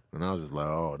menu and I was just like,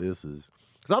 oh, this is,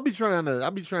 because I'll be trying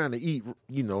to eat,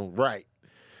 right.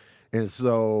 And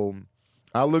so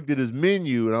I looked at his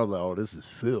menu and I was like, oh, this is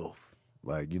filth.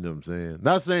 Like, you know what I'm saying?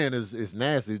 Not saying it's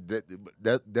nasty.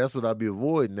 That's what I'll be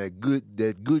avoiding, that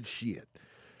good shit.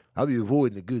 I'll be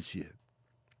avoiding the good shit.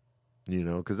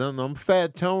 Because I'm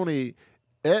Fat Tony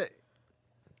at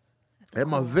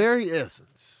my very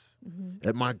essence,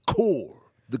 at my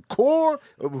core, the core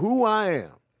of who I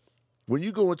am. When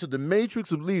you go into the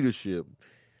matrix of leadership,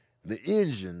 the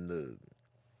engine,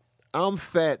 I'm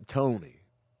Fat Tony.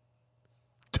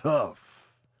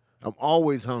 Tough. I'm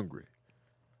always hungry.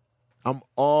 I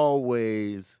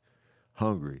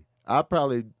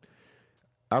probably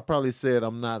said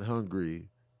I'm not hungry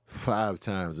 5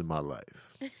 times in my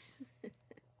life.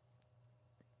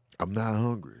 I'm not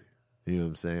hungry. You know what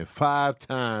I'm saying? 5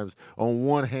 times on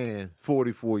one hand,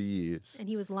 44 years. And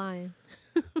he was lying.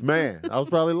 Man, I was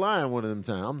probably lying one of them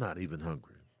times. I'm not even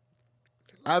hungry.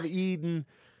 I've eaten.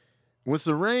 When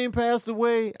Serene passed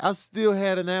away, I still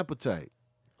had an appetite.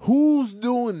 Who's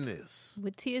doing this?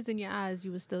 With tears in your eyes,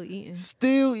 you were still eating.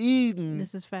 Still eating.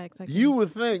 This is facts. You would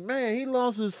think, man, he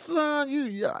lost his son.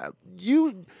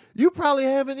 You probably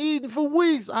haven't eaten for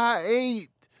weeks. I ate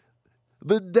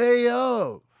the day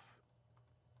of.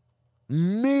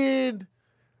 I'm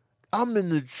in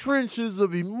the trenches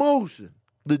of emotion.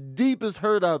 The deepest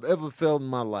hurt I've ever felt in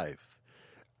my life.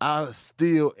 I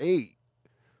still ate.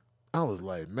 I was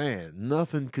like, man,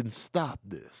 nothing can stop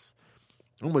this.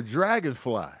 I'm a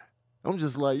dragonfly. I'm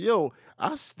just like, yo,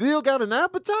 I still got an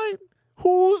appetite?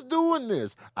 Who's doing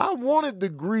this? I wanted the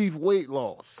grief weight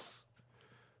loss.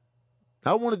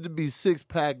 I wanted to be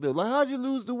six-packed up. Like, how'd you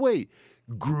lose the weight?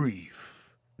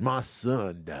 Grief. My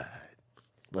son died.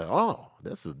 Like, oh,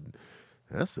 that's a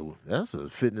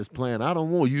fitness plan I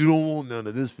don't want. You don't want none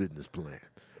of this fitness plan.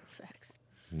 Facts.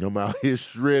 I'm out here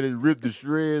shredded, ripped to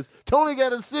shreds. Tony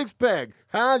got a six-pack.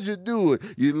 How'd you do it?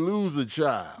 You lose a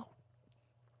child.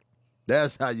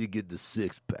 That's how you get the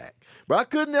six-pack. But I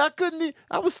couldn't eat.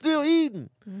 I was still eating.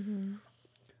 Mm-hmm.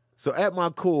 So at my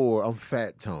core, I'm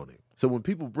Fat Tony. So when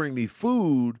people bring me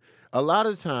food, a lot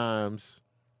of times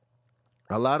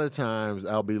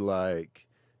I'll be like,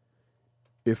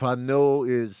 if I know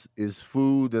is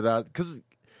food that because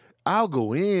I'll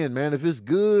go in, man. If it's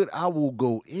good, I will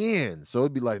go in. So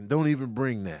it'd be like, don't even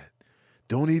bring that.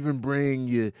 Don't even bring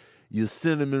your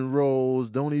cinnamon rolls.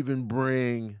 Don't even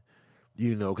bring,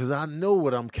 because I know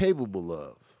what I'm capable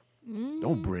of. Mm.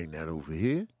 Don't bring that over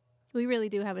here. We really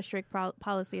do have a strict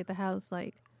policy at the house,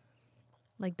 like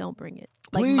don't bring it.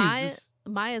 Please, like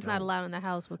Maya's not allowed in the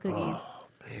house with cookies. Oh,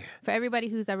 man. For everybody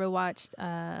who's ever watched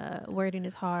Wording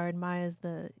is Hard, Maya's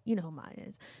you know who Maya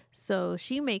is. So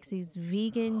she makes these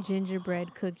vegan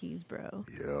gingerbread cookies, bro.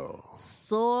 Yo.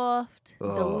 Soft,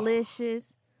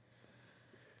 delicious,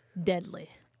 deadly.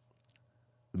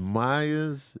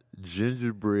 Maya's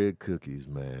gingerbread cookies,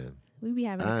 man. We be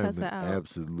having to cuss her out. I'm an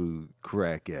absolute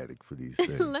crack addict for these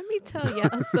things. Let me tell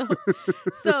y'all.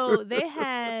 So they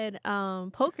had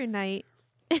poker night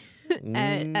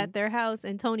at their house,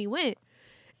 and Tony went.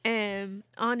 And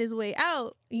on his way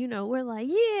out, we're like,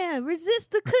 yeah, resist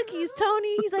the cookies,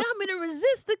 Tony. He's like, I'm going to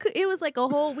resist the cookies. It was like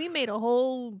we made a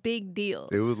whole big deal.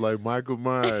 It was like Michael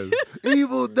Myers.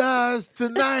 Evil dies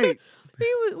tonight.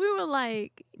 We were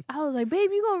like, I was like, babe,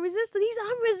 you gonna resist it? He's like,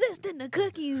 I'm resisting the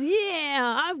cookies.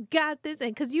 Yeah, I've got this.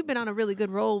 And because you've been on a really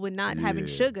good roll with not having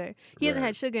sugar. He hasn't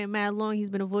had sugar in mad long. He's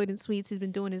been avoiding sweets. He's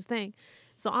been doing his thing.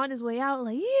 So on his way out,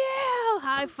 like, yeah,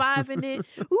 high-fiving it.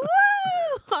 Woo!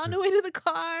 On the way to the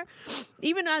car.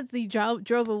 Even as he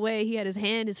drove away, he had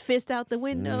his fist out the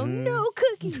window. Mm-hmm. No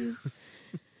cookies.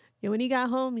 And when he got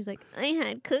home, he's like, I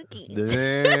had cookies.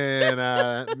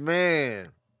 Man.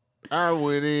 I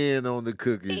went in on the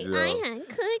cookies, y'all. I had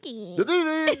cookies.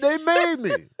 They made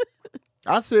me.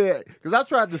 I said, because I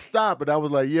tried to stop it. I was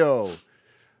like,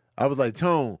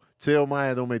 Tone, tell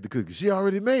Maya don't make the cookies. She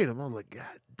already made them. I'm like, God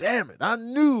damn it. I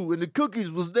knew, and the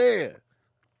cookies was there.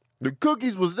 The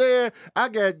cookies was there. I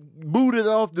got booted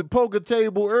off the poker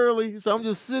table early, so I'm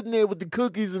just sitting there with the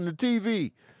cookies and the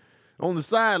TV on the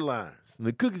sidelines. And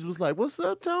the cookies was like, what's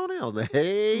up, Tony? I was like,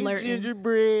 hey,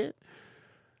 gingerbread.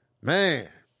 Man.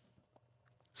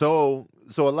 So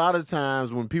a lot of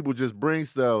times when people just bring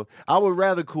stuff, I would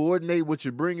rather coordinate what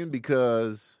you're bringing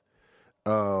because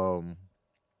I'm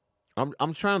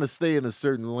trying to stay in a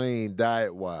certain lane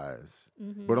diet wise,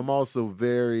 but I'm also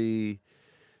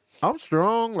I'm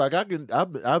strong. Like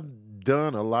I've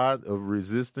done a lot of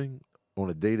resisting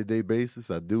on a day-to-day basis.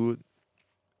 I do it,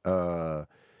 but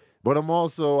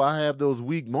I have those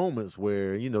weak moments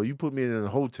where you put me in a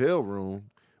hotel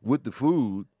room with the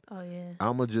food. Oh, yeah.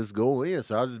 I'm going to just go in.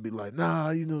 So I'll just be like,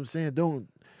 nah, you know what I'm saying? Don't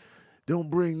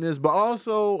bring this. But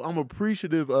also, I'm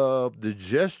appreciative of the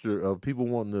gesture of people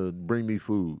wanting to bring me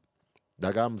food.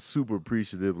 Like, I'm super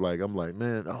appreciative. Like, I'm like,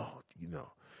 man,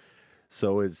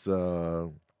 So it's,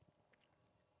 so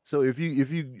if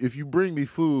you bring me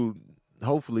food,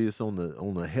 hopefully it's on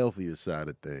the healthier side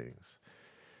of things.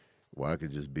 Where I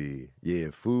could just be,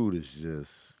 food is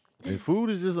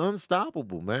just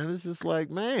unstoppable, man. It's just like,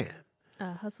 man.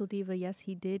 Hustle Diva, yes,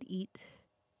 he did eat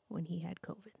when he had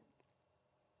COVID.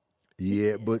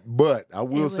 Yeah, but I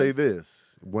will say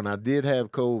this. When I did have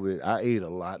COVID, I ate a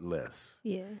lot less.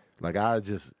 Yeah. Like I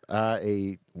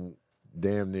ate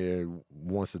damn near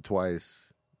once or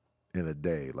twice in a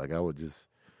day. Like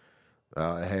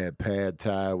I had pad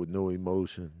thai with no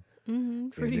emotion.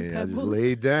 Mm-hmm. And then I just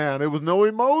laid down. There was no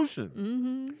emotion.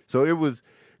 Mm-hmm. So it was,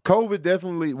 COVID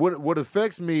definitely, what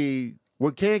affects me,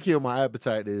 what can kill my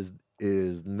appetite is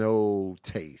is no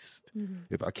taste.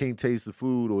 If I can't taste the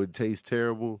food or it tastes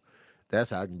terrible, that's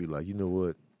how I can be like, you know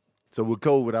what? So with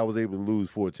COVID, I was able to lose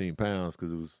 14 pounds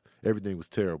because everything was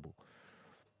terrible.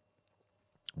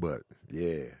 But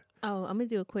yeah. Oh, I'm gonna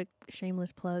do a quick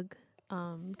shameless plug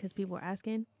because people were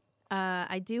asking.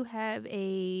 I do have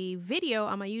a video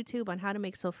on my YouTube on how to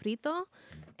make sofrito,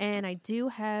 and I do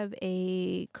have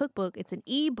a cookbook. It's an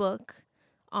ebook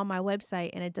on my website,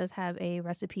 and it does have a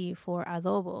recipe for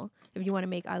adobo. If you want to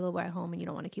make adobo at home and you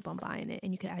don't want to keep on buying it,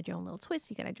 and you can add your own little twist,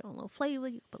 you can add your own little flavor.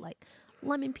 You can put like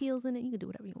lemon peels in it. You can do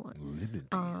whatever you want. Lemon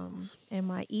peels. And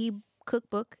my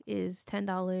cookbook is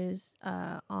 $10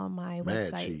 on my Mad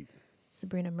website. cheap.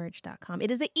 SabrinaMerch.com.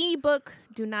 It is an ebook.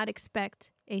 Do not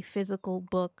expect a physical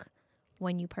book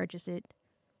when you purchase it.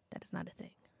 That is not a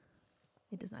thing.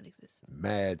 It does not exist.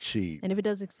 Mad cheap. And if it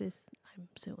does exist, I'm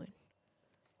suing.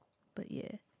 But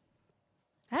yeah.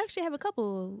 I actually have a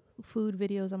couple food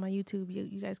videos on my YouTube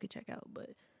you guys could check out,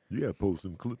 but You gotta post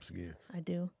some clips again. I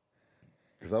do.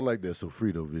 Because I like that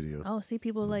sofrito video. Oh, see,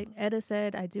 people like Etta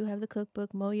said, I do have the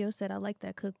cookbook. Moyo said, I like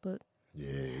that cookbook.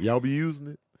 Yeah. Y'all be using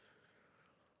it?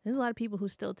 There's a lot of people who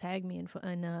still tag me in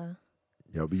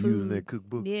Y'all be food. using that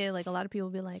cookbook? Yeah, like a lot of people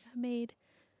be like, I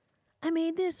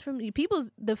made this from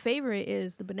the favorite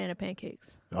is the banana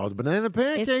pancakes. Oh, the banana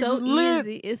pancakes It's so is lit.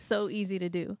 easy. It's so easy to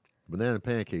do. Banana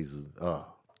pancakes is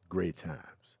great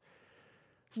times.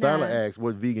 Styler asks,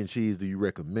 what vegan cheese do you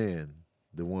recommend?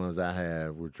 The ones I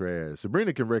have were trash.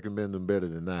 Sabrina can recommend them better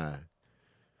than I.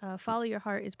 Follow Your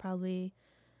Heart is probably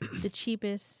the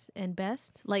cheapest and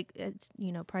best, like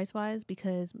price wise,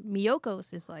 because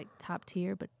Miyoko's is like top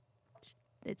tier, but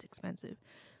it's expensive.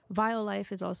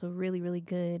 Violife is also really, really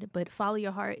good, but Follow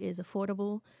Your Heart is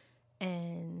affordable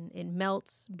and it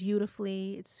melts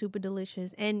beautifully. It's super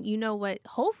delicious. And you know what?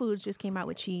 Whole Foods just came out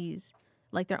with cheese,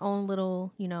 like their own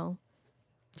little,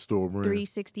 Store brand.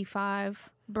 365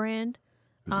 brand.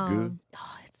 Is it good?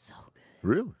 Oh, it's so good.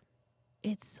 Really?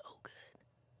 It's so good.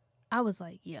 I was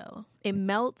like, yo, it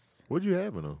melts. What'd you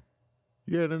have it on?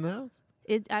 You had it in the house?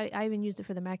 I even used it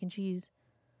for the mac and cheese.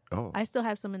 Oh. I still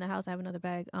have some in the house. I have another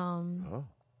bag. Oh.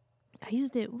 I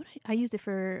used it. I used it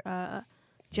for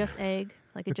just egg,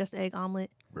 like a just egg omelet.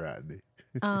 Rodney.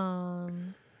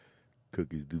 Um,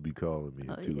 Cookies do be calling me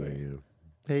at 2 yeah. a.m.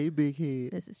 Hey, big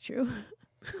head. This is true.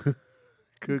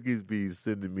 Cookies be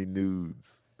sending me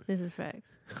nudes. This is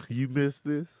facts. You missed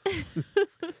this?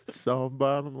 Soft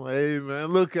bottom. Like, hey, man,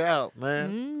 look out, man.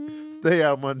 Mm-hmm. Stay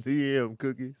out my DM,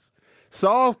 Cookies.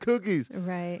 Soft cookies.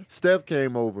 Right. Steph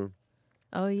came over.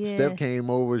 Oh yeah. Steph came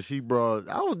over. She brought.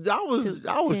 I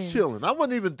was chilling. I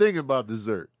wasn't even thinking about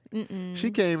dessert. Mm-mm.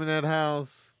 She came in that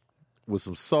house with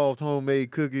some soft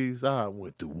homemade cookies. I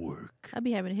went to work. I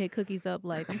be having to hit cookies up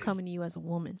like I'm coming to you as a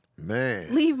woman.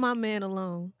 Man, Leave my man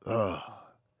alone.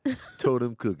 tore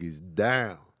them cookies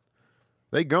down.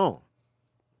 They gone.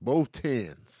 Both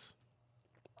 10s.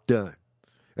 Done.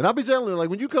 And I'll be telling you, like,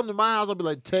 when you come to my house, I'll be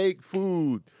like, take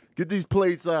food. Get these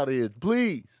plates out of here.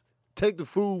 Please. Take the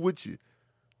food with you.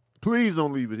 Please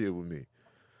don't leave it here with me.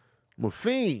 I'm a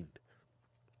fiend.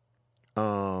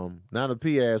 Now the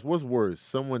P asks, what's worse?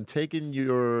 Someone taking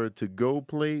your to-go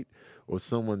plate or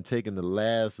someone taking the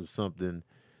last of something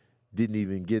didn't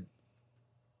even get...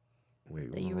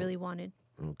 Wait, That you really wanted.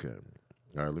 Okay.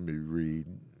 All right, let me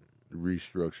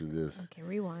restructure this. Okay,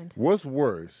 rewind. What's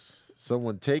worse?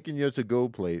 Someone taking your to-go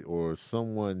plate or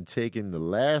someone taking the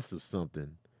last of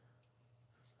something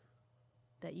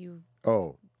That you...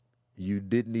 you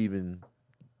didn't even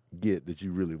get that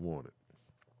you really wanted.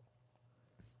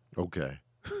 Okay.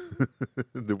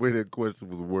 The way that question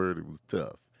was worded was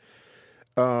tough.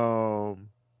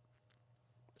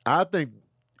 I think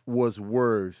what's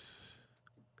worse,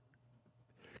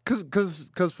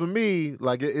 cause for me,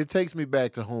 like it takes me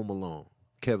back to Home Alone,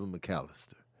 Kevin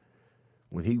McAllister.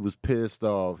 When he was pissed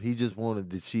off, he just wanted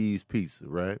the cheese pizza,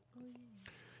 right?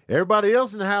 Everybody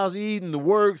else in the house eating the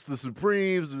works, the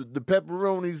Supremes, the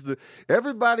pepperonis,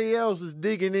 everybody else is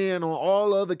digging in on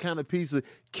all other kind of pizza.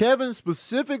 Kevin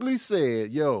specifically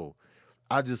said, yo,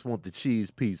 I just want the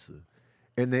cheese pizza.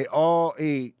 And they all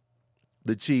ate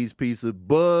the cheese pizza.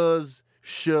 Buzz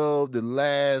shoved the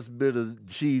last bit of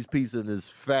cheese pizza in his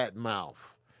fat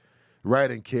mouth,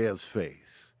 right in Kev's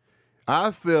face.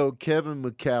 I felt Kevin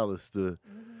McAllister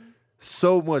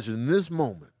so much in this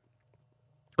moment.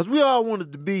 Because we all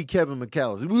wanted to be Kevin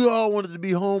McAllister. We all wanted to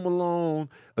be Home Alone,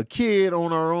 a kid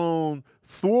on our own,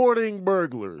 thwarting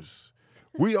burglars.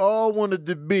 We all wanted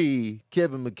to be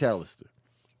Kevin McAllister.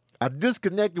 I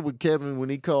disconnected with Kevin when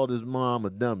he called his mom a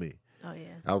dummy. Oh,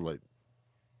 yeah. I was like,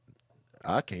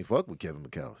 I can't fuck with Kevin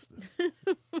McAllister.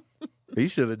 He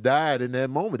should have died in that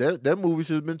moment. That movie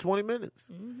should have been 20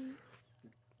 minutes. Mm-hmm.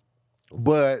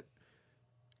 But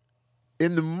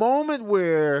in the moment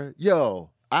where,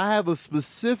 I have a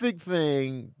specific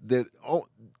thing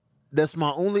that's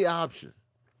my only option.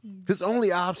 His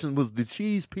only option was the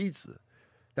cheese pizza.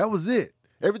 That was it.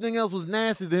 Everything else was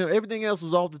nasty to him. Everything else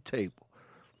was off the table.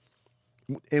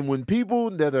 And when people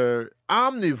that are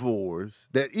omnivores,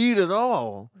 that eat it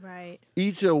all, Right.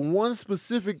 eat your one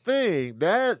specific thing,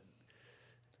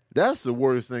 that's the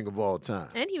worst thing of all time.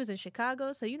 And he was in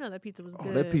Chicago, so you know that pizza was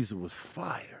good. That pizza was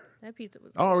fire. That pizza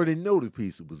was I good. already know the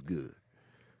pizza was good.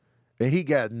 And he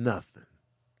got nothing.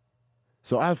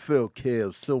 So I felt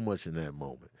Kev so much in that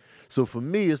moment. So for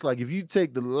me, it's like if you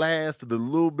take the last of the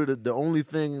little bit of the only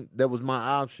thing that was my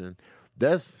option,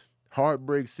 that's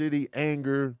Heartbreak City,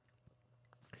 anger.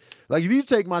 Like if you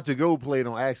take my to-go plate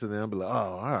on accident, I'll be like,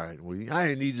 oh, all right, well, I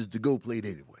didn't need the to-go plate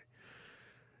anyway.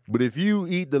 But if you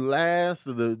eat the last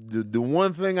of the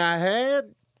one thing I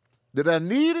had that I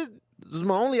needed, this is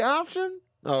my only option,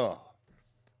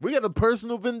 we got a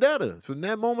personal vendetta from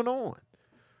that moment on.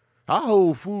 I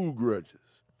hold food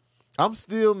grudges. I'm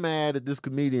still mad at this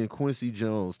comedian Quincy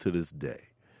Jones to this day.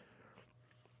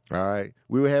 All right?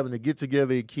 We were having a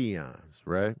get-together at Keon's,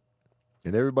 right?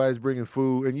 And everybody's bringing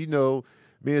food. And,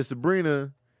 me and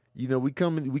Sabrina, we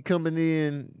coming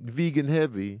in vegan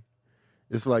heavy.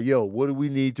 It's like, what do we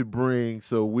need to bring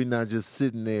so we're not just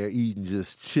sitting there eating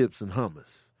just chips and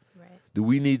hummus? Right. Do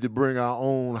we need to bring our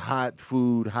own hot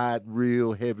food, hot,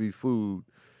 real heavy food?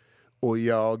 Or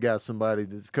y'all got somebody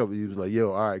that's covered? He was like,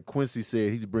 all right, Quincy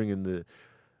said he's bringing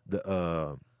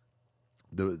the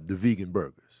vegan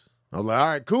burgers. I was like, all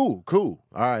right, cool. All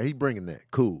right, he bringing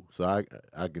that, cool. So I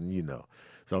can,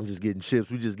 so I'm just getting chips.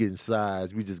 We just getting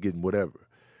sides. We just getting whatever.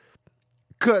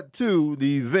 Cut to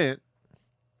the event.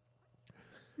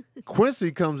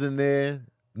 Quincy comes in there,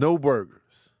 no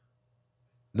burgers.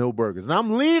 And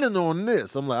I'm leaning on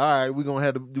this. I'm like, all right, we're gonna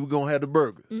have the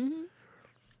burgers. Mm-hmm.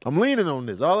 I'm leaning on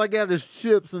this. All I got is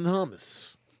chips and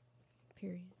hummus.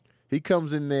 Period. He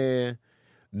comes in there,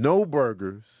 no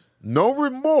burgers, no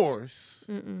remorse.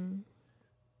 Mm-mm.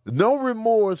 No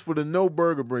remorse for the no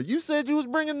burger bring. You said you was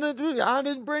bringing I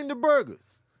didn't bring the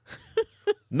burgers.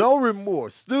 No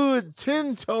remorse. Stood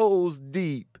 10 toes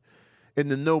deep in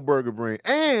the no burger bring.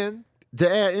 And to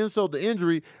add insult to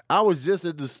injury, I was just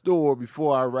at the store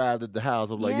before I arrived at the house.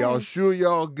 I'm like, y'all sure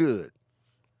y'all good?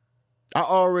 I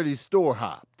already store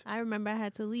hopped. I remember I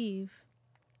had to leave.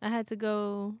 I had to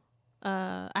go.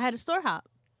 I had to store hop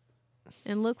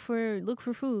and look for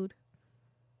food.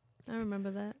 I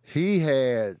remember that. He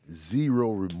had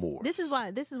zero remorse. This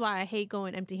is why I hate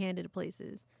going empty-handed to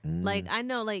places. Like I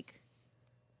know,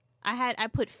 I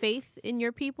put faith in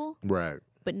your people, right?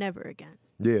 But never again.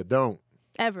 Yeah, don't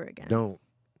ever again.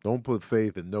 Don't put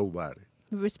faith in nobody.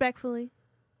 Respectfully,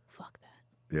 fuck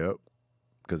that. Yep.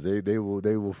 Because they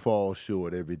will fall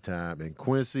short every time. And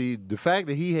Quincy, the fact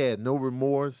that he had no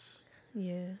remorse.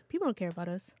 Yeah. People don't care about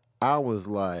us. I was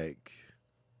like,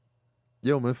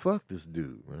 yo, man, fuck this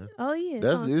dude, man. Oh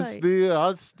yeah.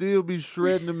 I'd still be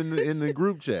shredding him in the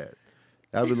group chat.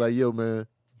 I'd be like, yo, man,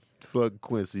 fuck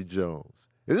Quincy Jones.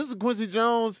 And this is Quincy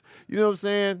Jones, you know what I'm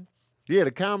saying? He had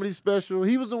a comedy special.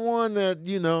 He was the one that,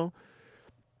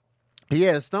 he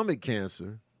had stomach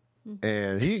cancer.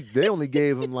 And they only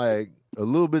gave him like a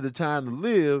little bit of time to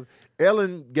live.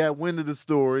 Ellen got wind of the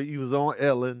story. He was on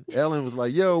Ellen. Ellen was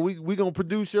like, yo, we going to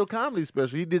produce your comedy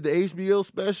special. He did the HBO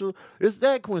special. It's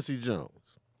that Quincy Jones.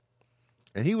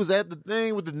 And he was at the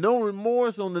thing with the no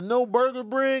remorse on the no burger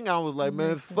bring. I was like,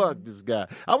 man, fuck this guy.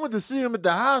 I went to see him at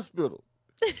the hospital.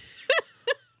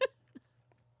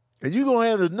 And you going to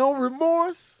have the no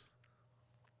remorse?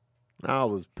 I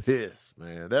was pissed,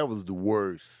 man. That was the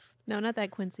worst. No, not that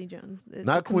Quincy Jones.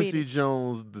 Not Quincy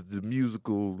Jones, the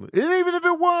musical. And even if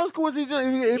it was Quincy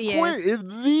Jones, if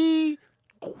the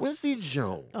Quincy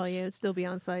Jones. Oh, yeah, it'd still be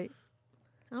on site.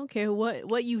 I don't care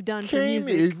what you've done for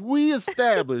music. If we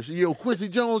establish, Quincy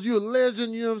Jones, you're a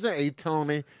legend, you know what I'm saying?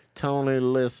 Hey, Tony,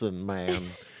 listen, man.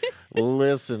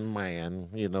 Listen, man.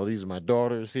 These are my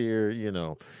daughters here,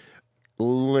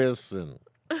 Listen.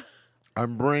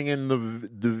 I'm bringing the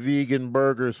vegan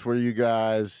burgers for you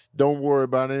guys. Don't worry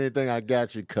about anything. I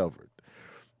got you covered.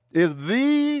 If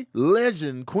the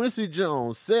legend Quincy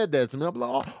Jones said that to me, I'm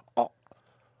like, oh,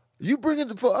 you bringing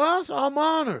it for us? I'm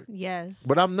honored. Yes.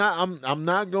 But I'm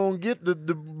not gonna get the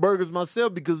burgers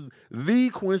myself because the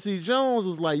Quincy Jones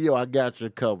was like, yo, I got you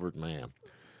covered, man.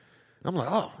 I'm like,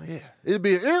 oh, yeah. It'd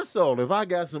be an insult if I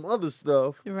got some other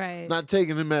stuff, Right. not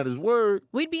taking him at his word.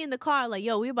 We'd be in the car like,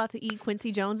 yo, we about to eat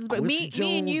Quincy Jones's, but me and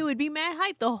Jones. you would be mad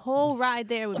hype. The whole ride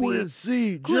there would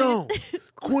Quincy Jones.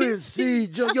 Quincy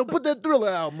Jones. Yo, put that Thriller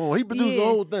album on. He produced the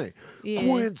whole thing. Yeah.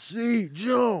 Quincy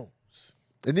Jones.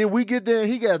 And then we get there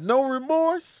and he got no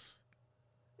remorse.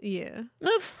 Yeah.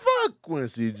 Man, fuck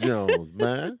Quincy Jones,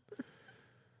 man.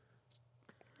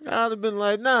 I'd have been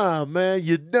like, nah, man,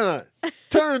 you're done.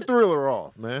 Turn Thriller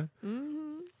off, man.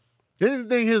 Mm-hmm.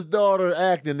 Anything his daughter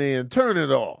acting in, turn it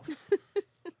off.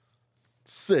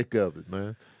 Sick of it,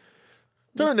 man.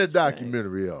 Turn that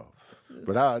documentary off.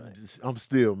 But I'm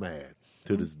still mad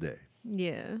to this day.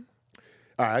 Yeah.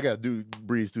 All right, I got to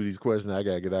breeze through these questions. I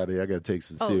got to get out of here. I got to take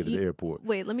Sincere to the airport.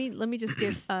 Wait, let me just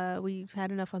give. We've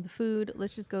had enough on the food.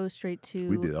 Let's just go straight to.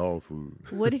 We did all food.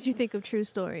 What did you think of True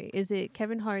Story? Is it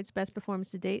Kevin Hart's best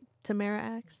performance to date? Tamara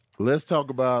asks. Let's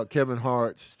talk about Kevin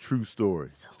Hart's True Story,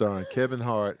 starring Kevin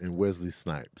Hart and Wesley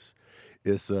Snipes.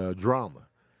 It's a drama,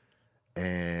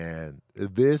 and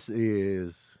this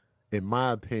is, in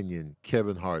my opinion,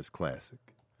 Kevin Hart's classic.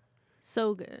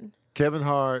 So good. Kevin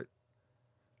Hart.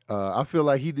 I feel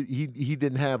like he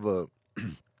didn't have a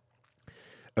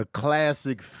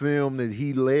classic film that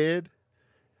he led.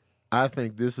 I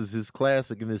think this is his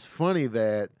classic, and it's funny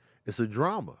that it's a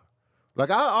drama. Like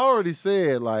I already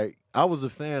said, like I was a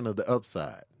fan of The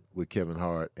Upside with Kevin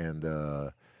Hart and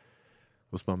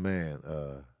what's my man,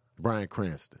 Bryan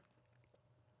Cranston.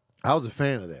 I was a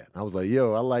fan of that. I was like,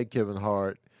 yo, I like Kevin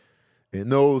Hart. And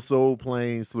no, Soul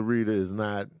Plane, Florida is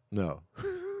not. No,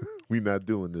 we not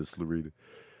doing this, Florida.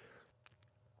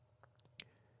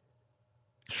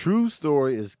 True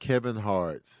Story is Kevin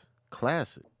Hart's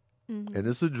classic, and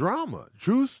it's a drama.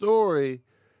 True Story,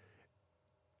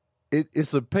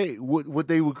 it's a what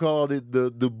they would call the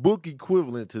book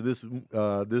equivalent to this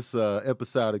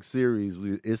episodic series.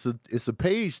 It's a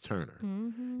page turner.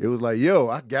 Mm-hmm. It was like, yo,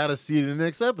 I gotta see the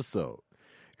next episode,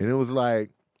 and it was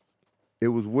like, it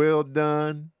was well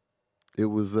done. It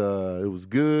was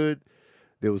good.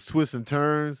 There was twists and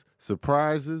turns,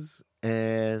 surprises,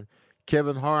 and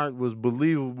Kevin Hart was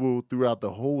believable throughout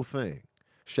the whole thing.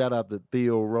 Shout out to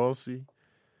Theo Rossi,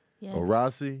 Yes. or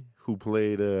Rossi, who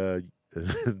played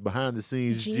behind the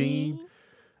scenes Gene.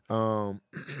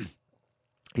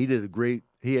 He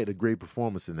had a great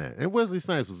performance in that. And Wesley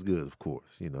Snipes was good, of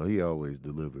course. You know, he always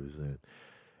delivers. And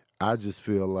I just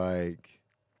feel like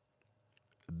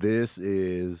this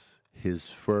is his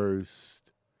first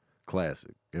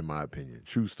classic, in my opinion.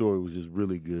 True Story was just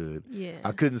really good. Yeah.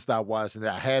 I couldn't stop watching it.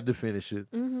 I had to finish it.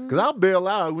 Mm-hmm. Because I'll bail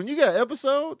out. When you got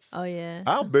episodes, Oh yeah.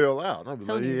 I'll bail out. I'll be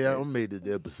like, Tony's yeah, good. I made it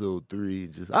to episode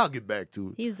 3. I'll get back to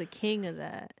it. He's the king of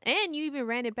that. And you even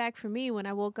ran it back for me when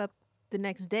I woke up the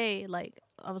next day. Like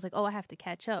I was like, oh, I have to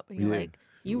catch up. And you're Yeah. like,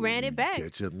 you ran it back.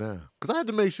 Catch up now. Because I had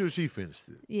to make sure she finished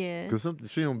it. Yeah.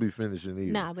 Because she don't be finishing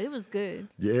either. Nah, but it was good.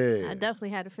 Yeah. I definitely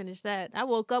had to finish that. I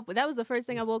woke up with that was the first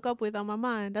thing I woke up with on my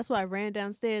mind. That's why I ran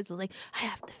downstairs. I was like, I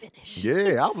have to finish.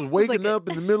 Yeah, I was waking like up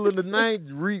in the middle of the night,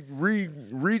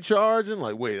 recharging.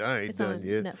 Like, wait, I ain't It's done on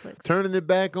yet. Netflix. Turning it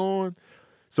back on.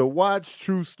 So watch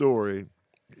True Story.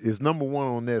 It's #1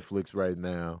 on Netflix right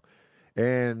now,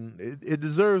 and it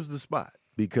deserves the spot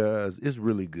because it's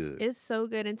really good. It's so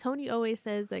good. And Tony always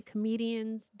says that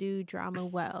comedians do drama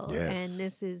well. Yes. And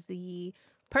this is the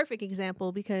perfect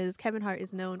example because Kevin Hart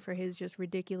is known for his just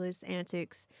ridiculous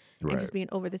antics and just being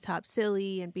over the top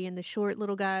silly and being the short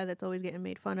little guy that's always getting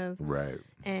made fun of. Right.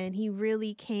 And he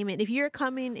really came in. If you're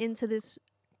coming into this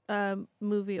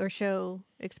movie or show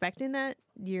expecting that,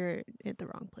 you're at the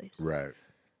wrong place. Right.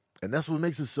 And that's what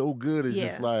makes it so good. It's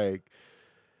just Yeah. like,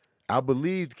 I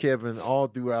believed Kevin all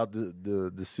throughout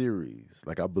the series.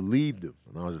 Like, I believed him.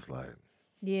 And I was just like,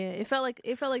 Yeah, it felt like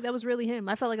that was really him.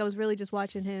 I felt like I was really just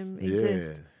watching him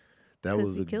exist. yeah. That 'Cause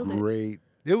was he a killed it. great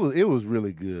it was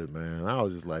really good, man. I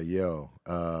was just like, yo,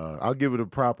 I'll give it a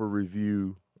proper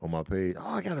review on my page. Oh,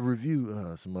 I got to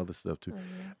review some other stuff too. Oh,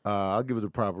 yeah. I'll give it a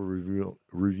proper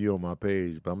review on my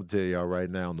page, but I'm gonna tell y'all right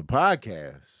now on the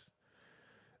podcast,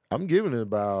 I'm giving it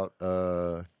about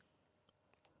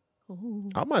Ooh.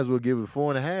 I might as well give it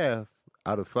 4.5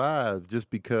 out of 5 just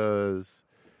because,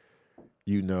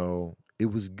 you know,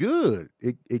 it was good.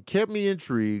 It kept me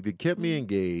intrigued. It kept me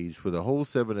engaged for the whole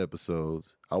 7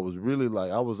 episodes. I was really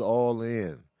like, I was all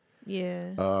in.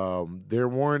 Yeah. There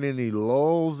weren't any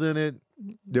lulls in it.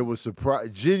 There was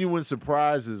genuine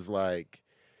surprises, like,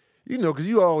 you know, because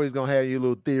you always gonna have your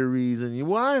little theories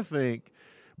and I think,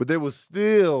 but there was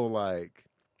still like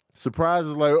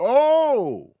surprises, like,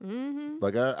 oh, Mm-hmm.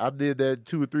 like I did that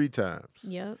 2 or 3 times.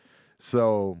 Yep.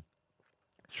 So,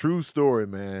 True Story,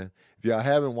 man. If y'all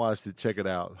haven't watched it, check it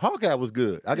out. Hawkeye was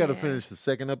good. I got to Yeah. finish the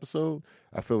second episode.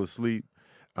 I fell asleep.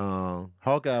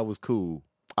 Hawkeye was cool.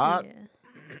 Yeah.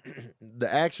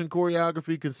 The action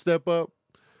choreography can step up.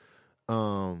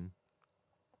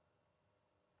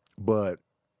 But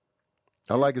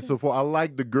I like it so far. I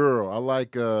like the girl. I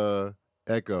like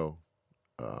Echo,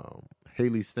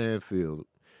 Haley Stanfield.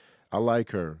 I like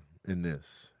her in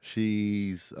this.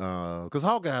 She's because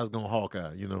Hawkeye's gonna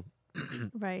Hawkeye, you know.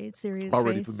 Right. Serious.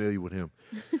 Already face. familiar with him.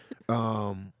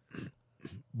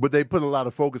 But they put a lot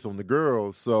of focus on the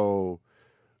girl, so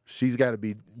she's got to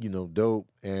be, you know, dope.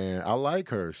 And I like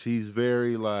her. She's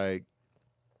very like,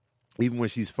 even when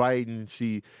she's fighting,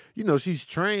 she, you know, she's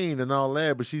trained and all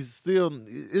that, but she's still,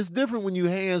 it's different when you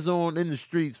hands on in the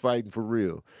streets fighting for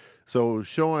real. So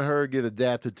showing her get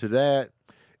adapted to that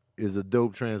is a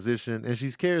dope transition. And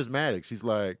she's charismatic. She's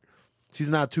like, she's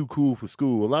not too cool for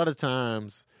school. A lot of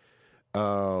times,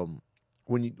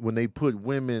 when they put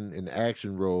women in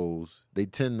action roles, they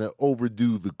tend to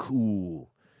overdo the cool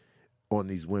on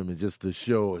these women just to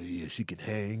show, yeah, she can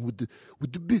hang with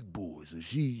the big boys, and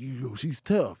she, you know, she's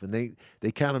tough. And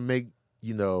they kind of make,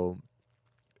 you know,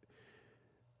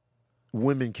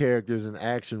 women characters in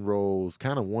action roles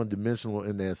kind of one dimensional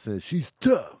in that sense. She's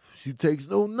tough. She takes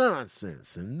no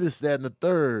nonsense, and this, that, and the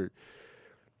third.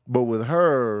 But with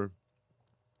her,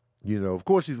 you know, of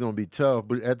course she's gonna be tough,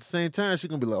 but at the same time she's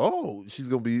gonna be like, oh, she's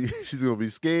gonna be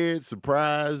scared,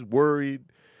 surprised, worried,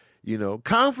 you know,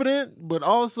 confident, but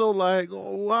also like,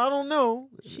 oh, I don't know.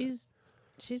 She's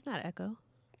not Echo.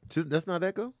 That's not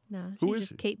Echo? No, Who she's is just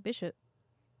she? Kate Bishop.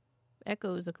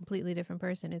 Echo is a completely different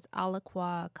person. It's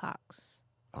Alaqua Cox.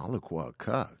 Alaqua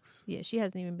Cox. Yeah, she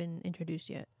hasn't even been introduced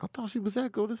yet. I thought she was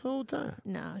Echo this whole time.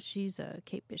 No, she's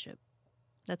Kate Bishop.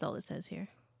 That's all it says here.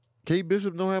 Kate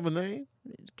Bishop don't have a name?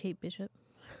 Kate Bishop.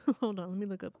 Hold on, let me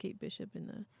look up Kate Bishop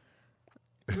in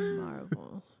the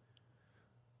Marvel.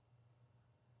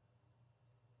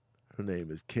 Her name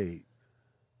is Kate.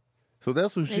 So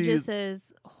that's who It she just is.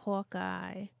 says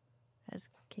Hawkeye as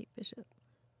Kate Bishop.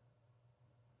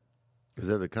 Is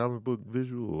that a comic book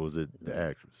visual or is it the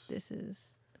actress? This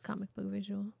is the comic book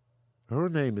visual. Her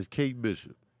name is Kate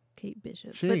Bishop. Kate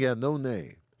Bishop. She But ain't got no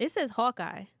name. it says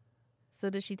Hawkeye. So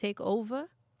does she take over?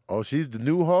 Oh, she's the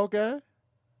new Hawkeye?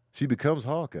 She becomes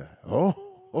Hawkeye.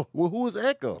 Oh, well, who is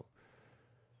Echo?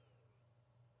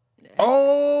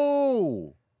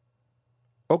 Oh!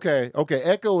 Okay.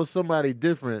 Echo is somebody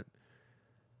different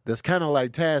that's kind of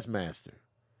like Taskmaster.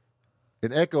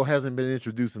 And Echo hasn't been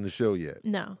introduced in the show yet.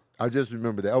 No. I just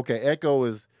remember that. Okay, Echo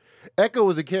is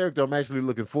a character I'm actually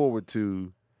looking forward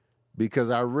to because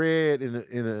I read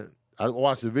I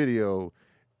watched a video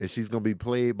and she's gonna be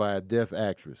played by a deaf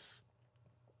actress.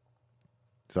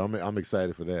 So I'm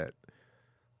excited for that.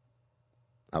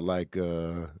 I like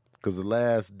because the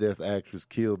last deaf actress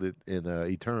killed it in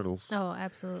Eternals. Oh,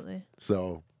 absolutely.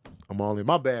 So I'm all in.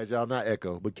 My bad, y'all. Not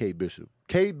Echo, but Kate Bishop.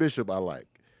 Kate Bishop, I like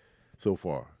so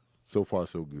far. So far,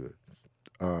 so good.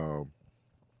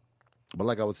 But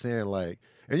like I was saying, like,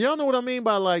 and y'all know what I mean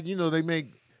by like, you know, they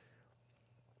make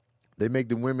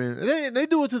the women. They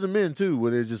do it to the men too,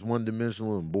 where they're just one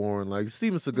dimensional and boring. Like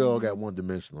Steven Seagal got one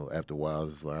dimensional after a while.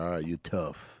 It's like, all right, you're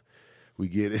tough. We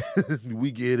get it.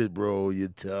 We get it, bro. You're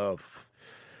tough.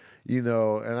 You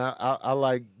know, and I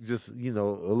like just, you know,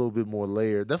 a little bit more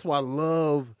layered. That's why I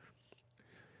love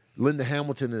Linda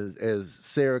Hamilton as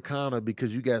Sarah Connor,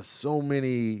 because you got so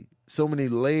many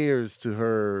layers to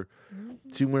her.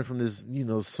 She went from this, you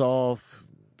know, soft,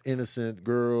 innocent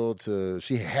girl to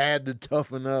she had to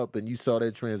toughen up, and you saw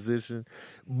that transition.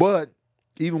 But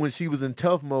even when she was in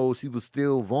tough mode, she was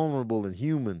still vulnerable and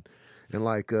human. And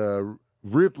like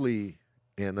Ripley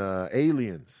in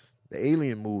Aliens, the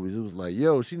Alien movies, it was like,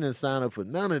 yo, she didn't sign up for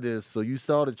none of this. So you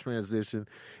saw the transition,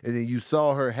 and then you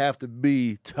saw her have to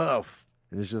be tough.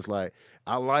 And it's just like,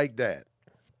 I like that.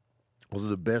 Those are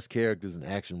the best characters in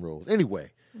action roles.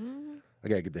 Anyway, I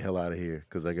got to get the hell out of here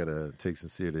because I got to take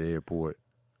Sincere to the airport.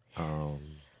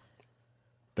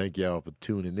 Thank y'all for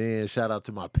tuning in. Shout out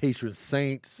to my patron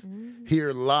saints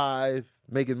here live,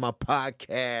 making my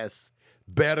podcast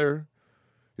better.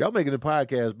 Y'all making the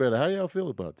podcast better. How y'all feel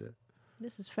about that?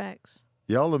 This is facts.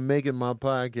 Y'all are making my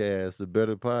podcast a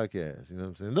better podcast. You know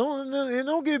what I'm saying?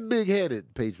 Don't get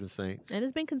big-headed, patron saints. And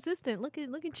it's been consistent. Look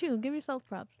at you. Give yourself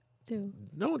props too.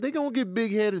 No, they gonna get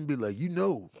big-headed and be like, I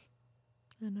know.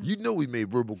 you know we made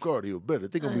verbal cardio better.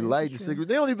 They're going to be This is lighting true. cigarettes.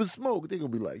 They don't even smoke. They're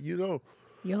going to be like, you know.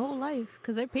 Your whole life,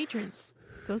 because they're patrons.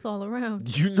 So it's all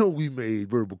around. You know we made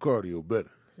verbal cardio better.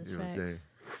 This is You know what I'm facts. saying?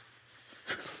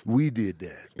 We did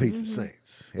that, patron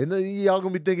saints. And then y'all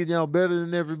going to be thinking y'all better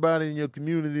than everybody in your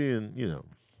community. And, you know,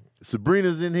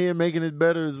 Sabrina's in here making it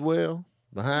better as well.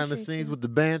 Behind the Appreciate scenes you. with the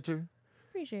banter.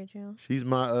 Appreciate you. She's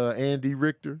my Andy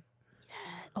Richter.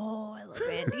 Oh, I love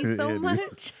Andy so Andy much.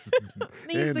 is-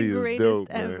 He's Andy the is greatest dope,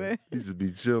 ever. man. He just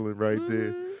be chilling right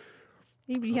there. Mhm.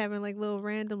 He be having like little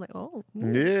random like, oh, ooh.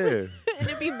 Yeah. And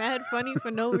it'd be mad funny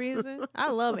for no reason. I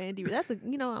love Andy.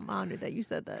 I'm honored that you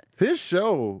said that. His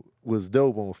show was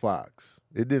dope on Fox.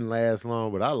 It didn't last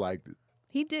long, but I liked it.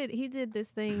 He did this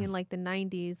thing in like the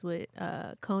 90s with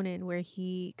Conan where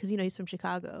because he's from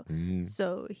Chicago. Mhm.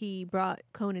 So he brought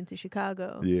Conan to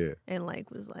Chicago. Yeah. And like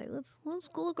was like, let's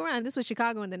go look around. This was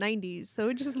Chicago in the 90s. So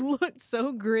it just looked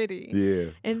so gritty. Yeah.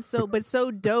 And but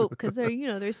so dope because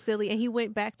they're silly. And he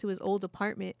went back to his old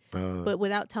apartment, but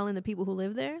without telling the people who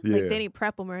live there. Like Yeah. they didn't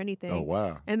prep him or anything. Oh,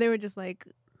 wow. And they were just like,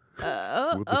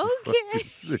 What the fuck okay.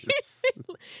 is this?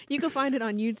 You can find it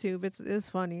on YouTube. It's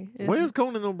funny. Where's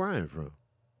Conan O'Brien from?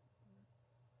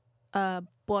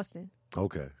 Boston,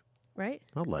 Okay. right?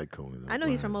 I like Conan O'Brien. I know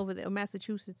he's from over there,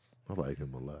 Massachusetts. I like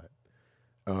him a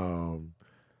lot.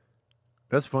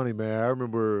 That's funny, man. I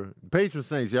remember Patron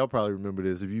Saints. Y'all probably remember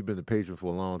this if you've been a patron for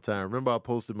a long time. Remember I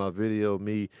posted my video of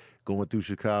me going through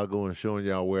Chicago and showing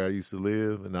y'all where I used to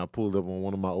live, and I pulled up on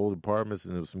one of my old apartments,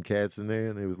 and there was some cats in there,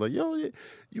 and they was like, "Yo,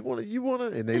 you wanna,"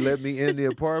 and they let me in the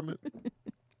apartment.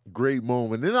 Great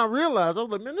moment. Then I realized I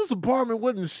was like, "Man, this apartment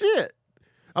wasn't shit."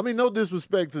 I mean, no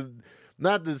disrespect to,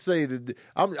 not to say that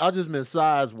I just meant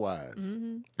size wise,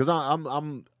 because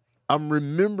I'm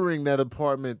remembering that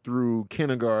apartment through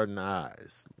kindergarten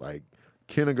eyes, like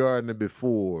kindergarten and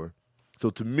before. So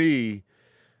to me,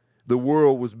 the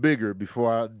world was bigger before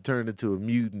I turned into a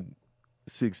mutant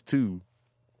 6'2".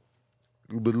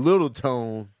 But little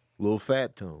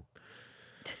fat Tone.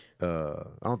 I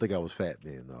don't think I was fat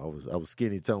then though. I was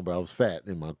skinny Tone, but I was fat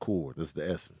in my core. That's the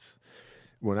essence.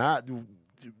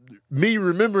 Me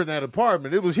remembering that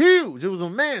apartment, it was huge. It was a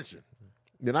mansion.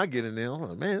 Then I get in there, I'm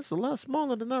like, man, it's a lot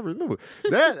smaller than I remember.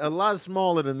 That a lot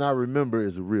smaller than I remember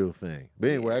is a real thing.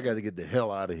 But anyway, I got to get the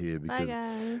hell out of here Bye,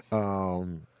 because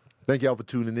guys. thank y'all for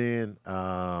tuning in.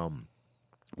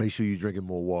 Make sure you're drinking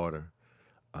more water.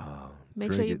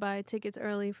 Make sure you buy tickets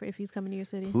early if he's coming to your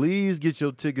city. Please get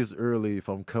your tickets early if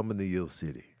I'm coming to your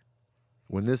city.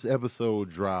 When this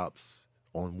episode drops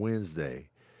on Wednesday,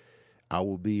 I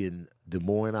will be in Des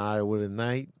Moines, Iowa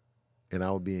tonight, and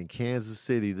I will be in Kansas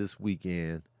City this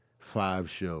weekend. 5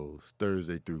 shows,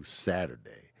 Thursday through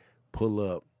Saturday. Pull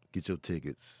up, get your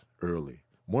tickets early.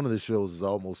 One of the shows is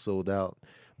almost sold out,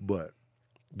 but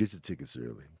get your tickets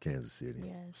early. Kansas City.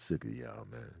 Yes. Sick of y'all,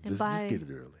 man. And Just get it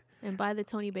early. And buy the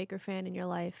Tony Baker fan in your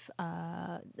life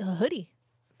a hoodie.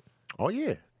 Oh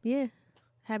yeah. Yeah.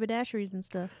 Haberdasheries and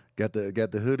stuff. Got the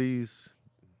hoodies.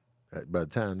 By the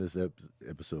time this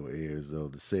episode airs, though,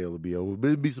 the sale will be over. But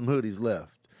there'll be some hoodies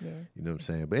left. Yeah. You know what I'm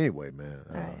saying? But anyway, man,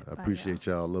 All right, I bye, appreciate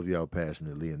y'all. Love y'all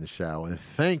passionately in the shower. And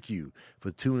thank you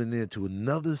for tuning in to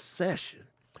another session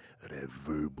of that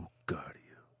Verbal Cardio.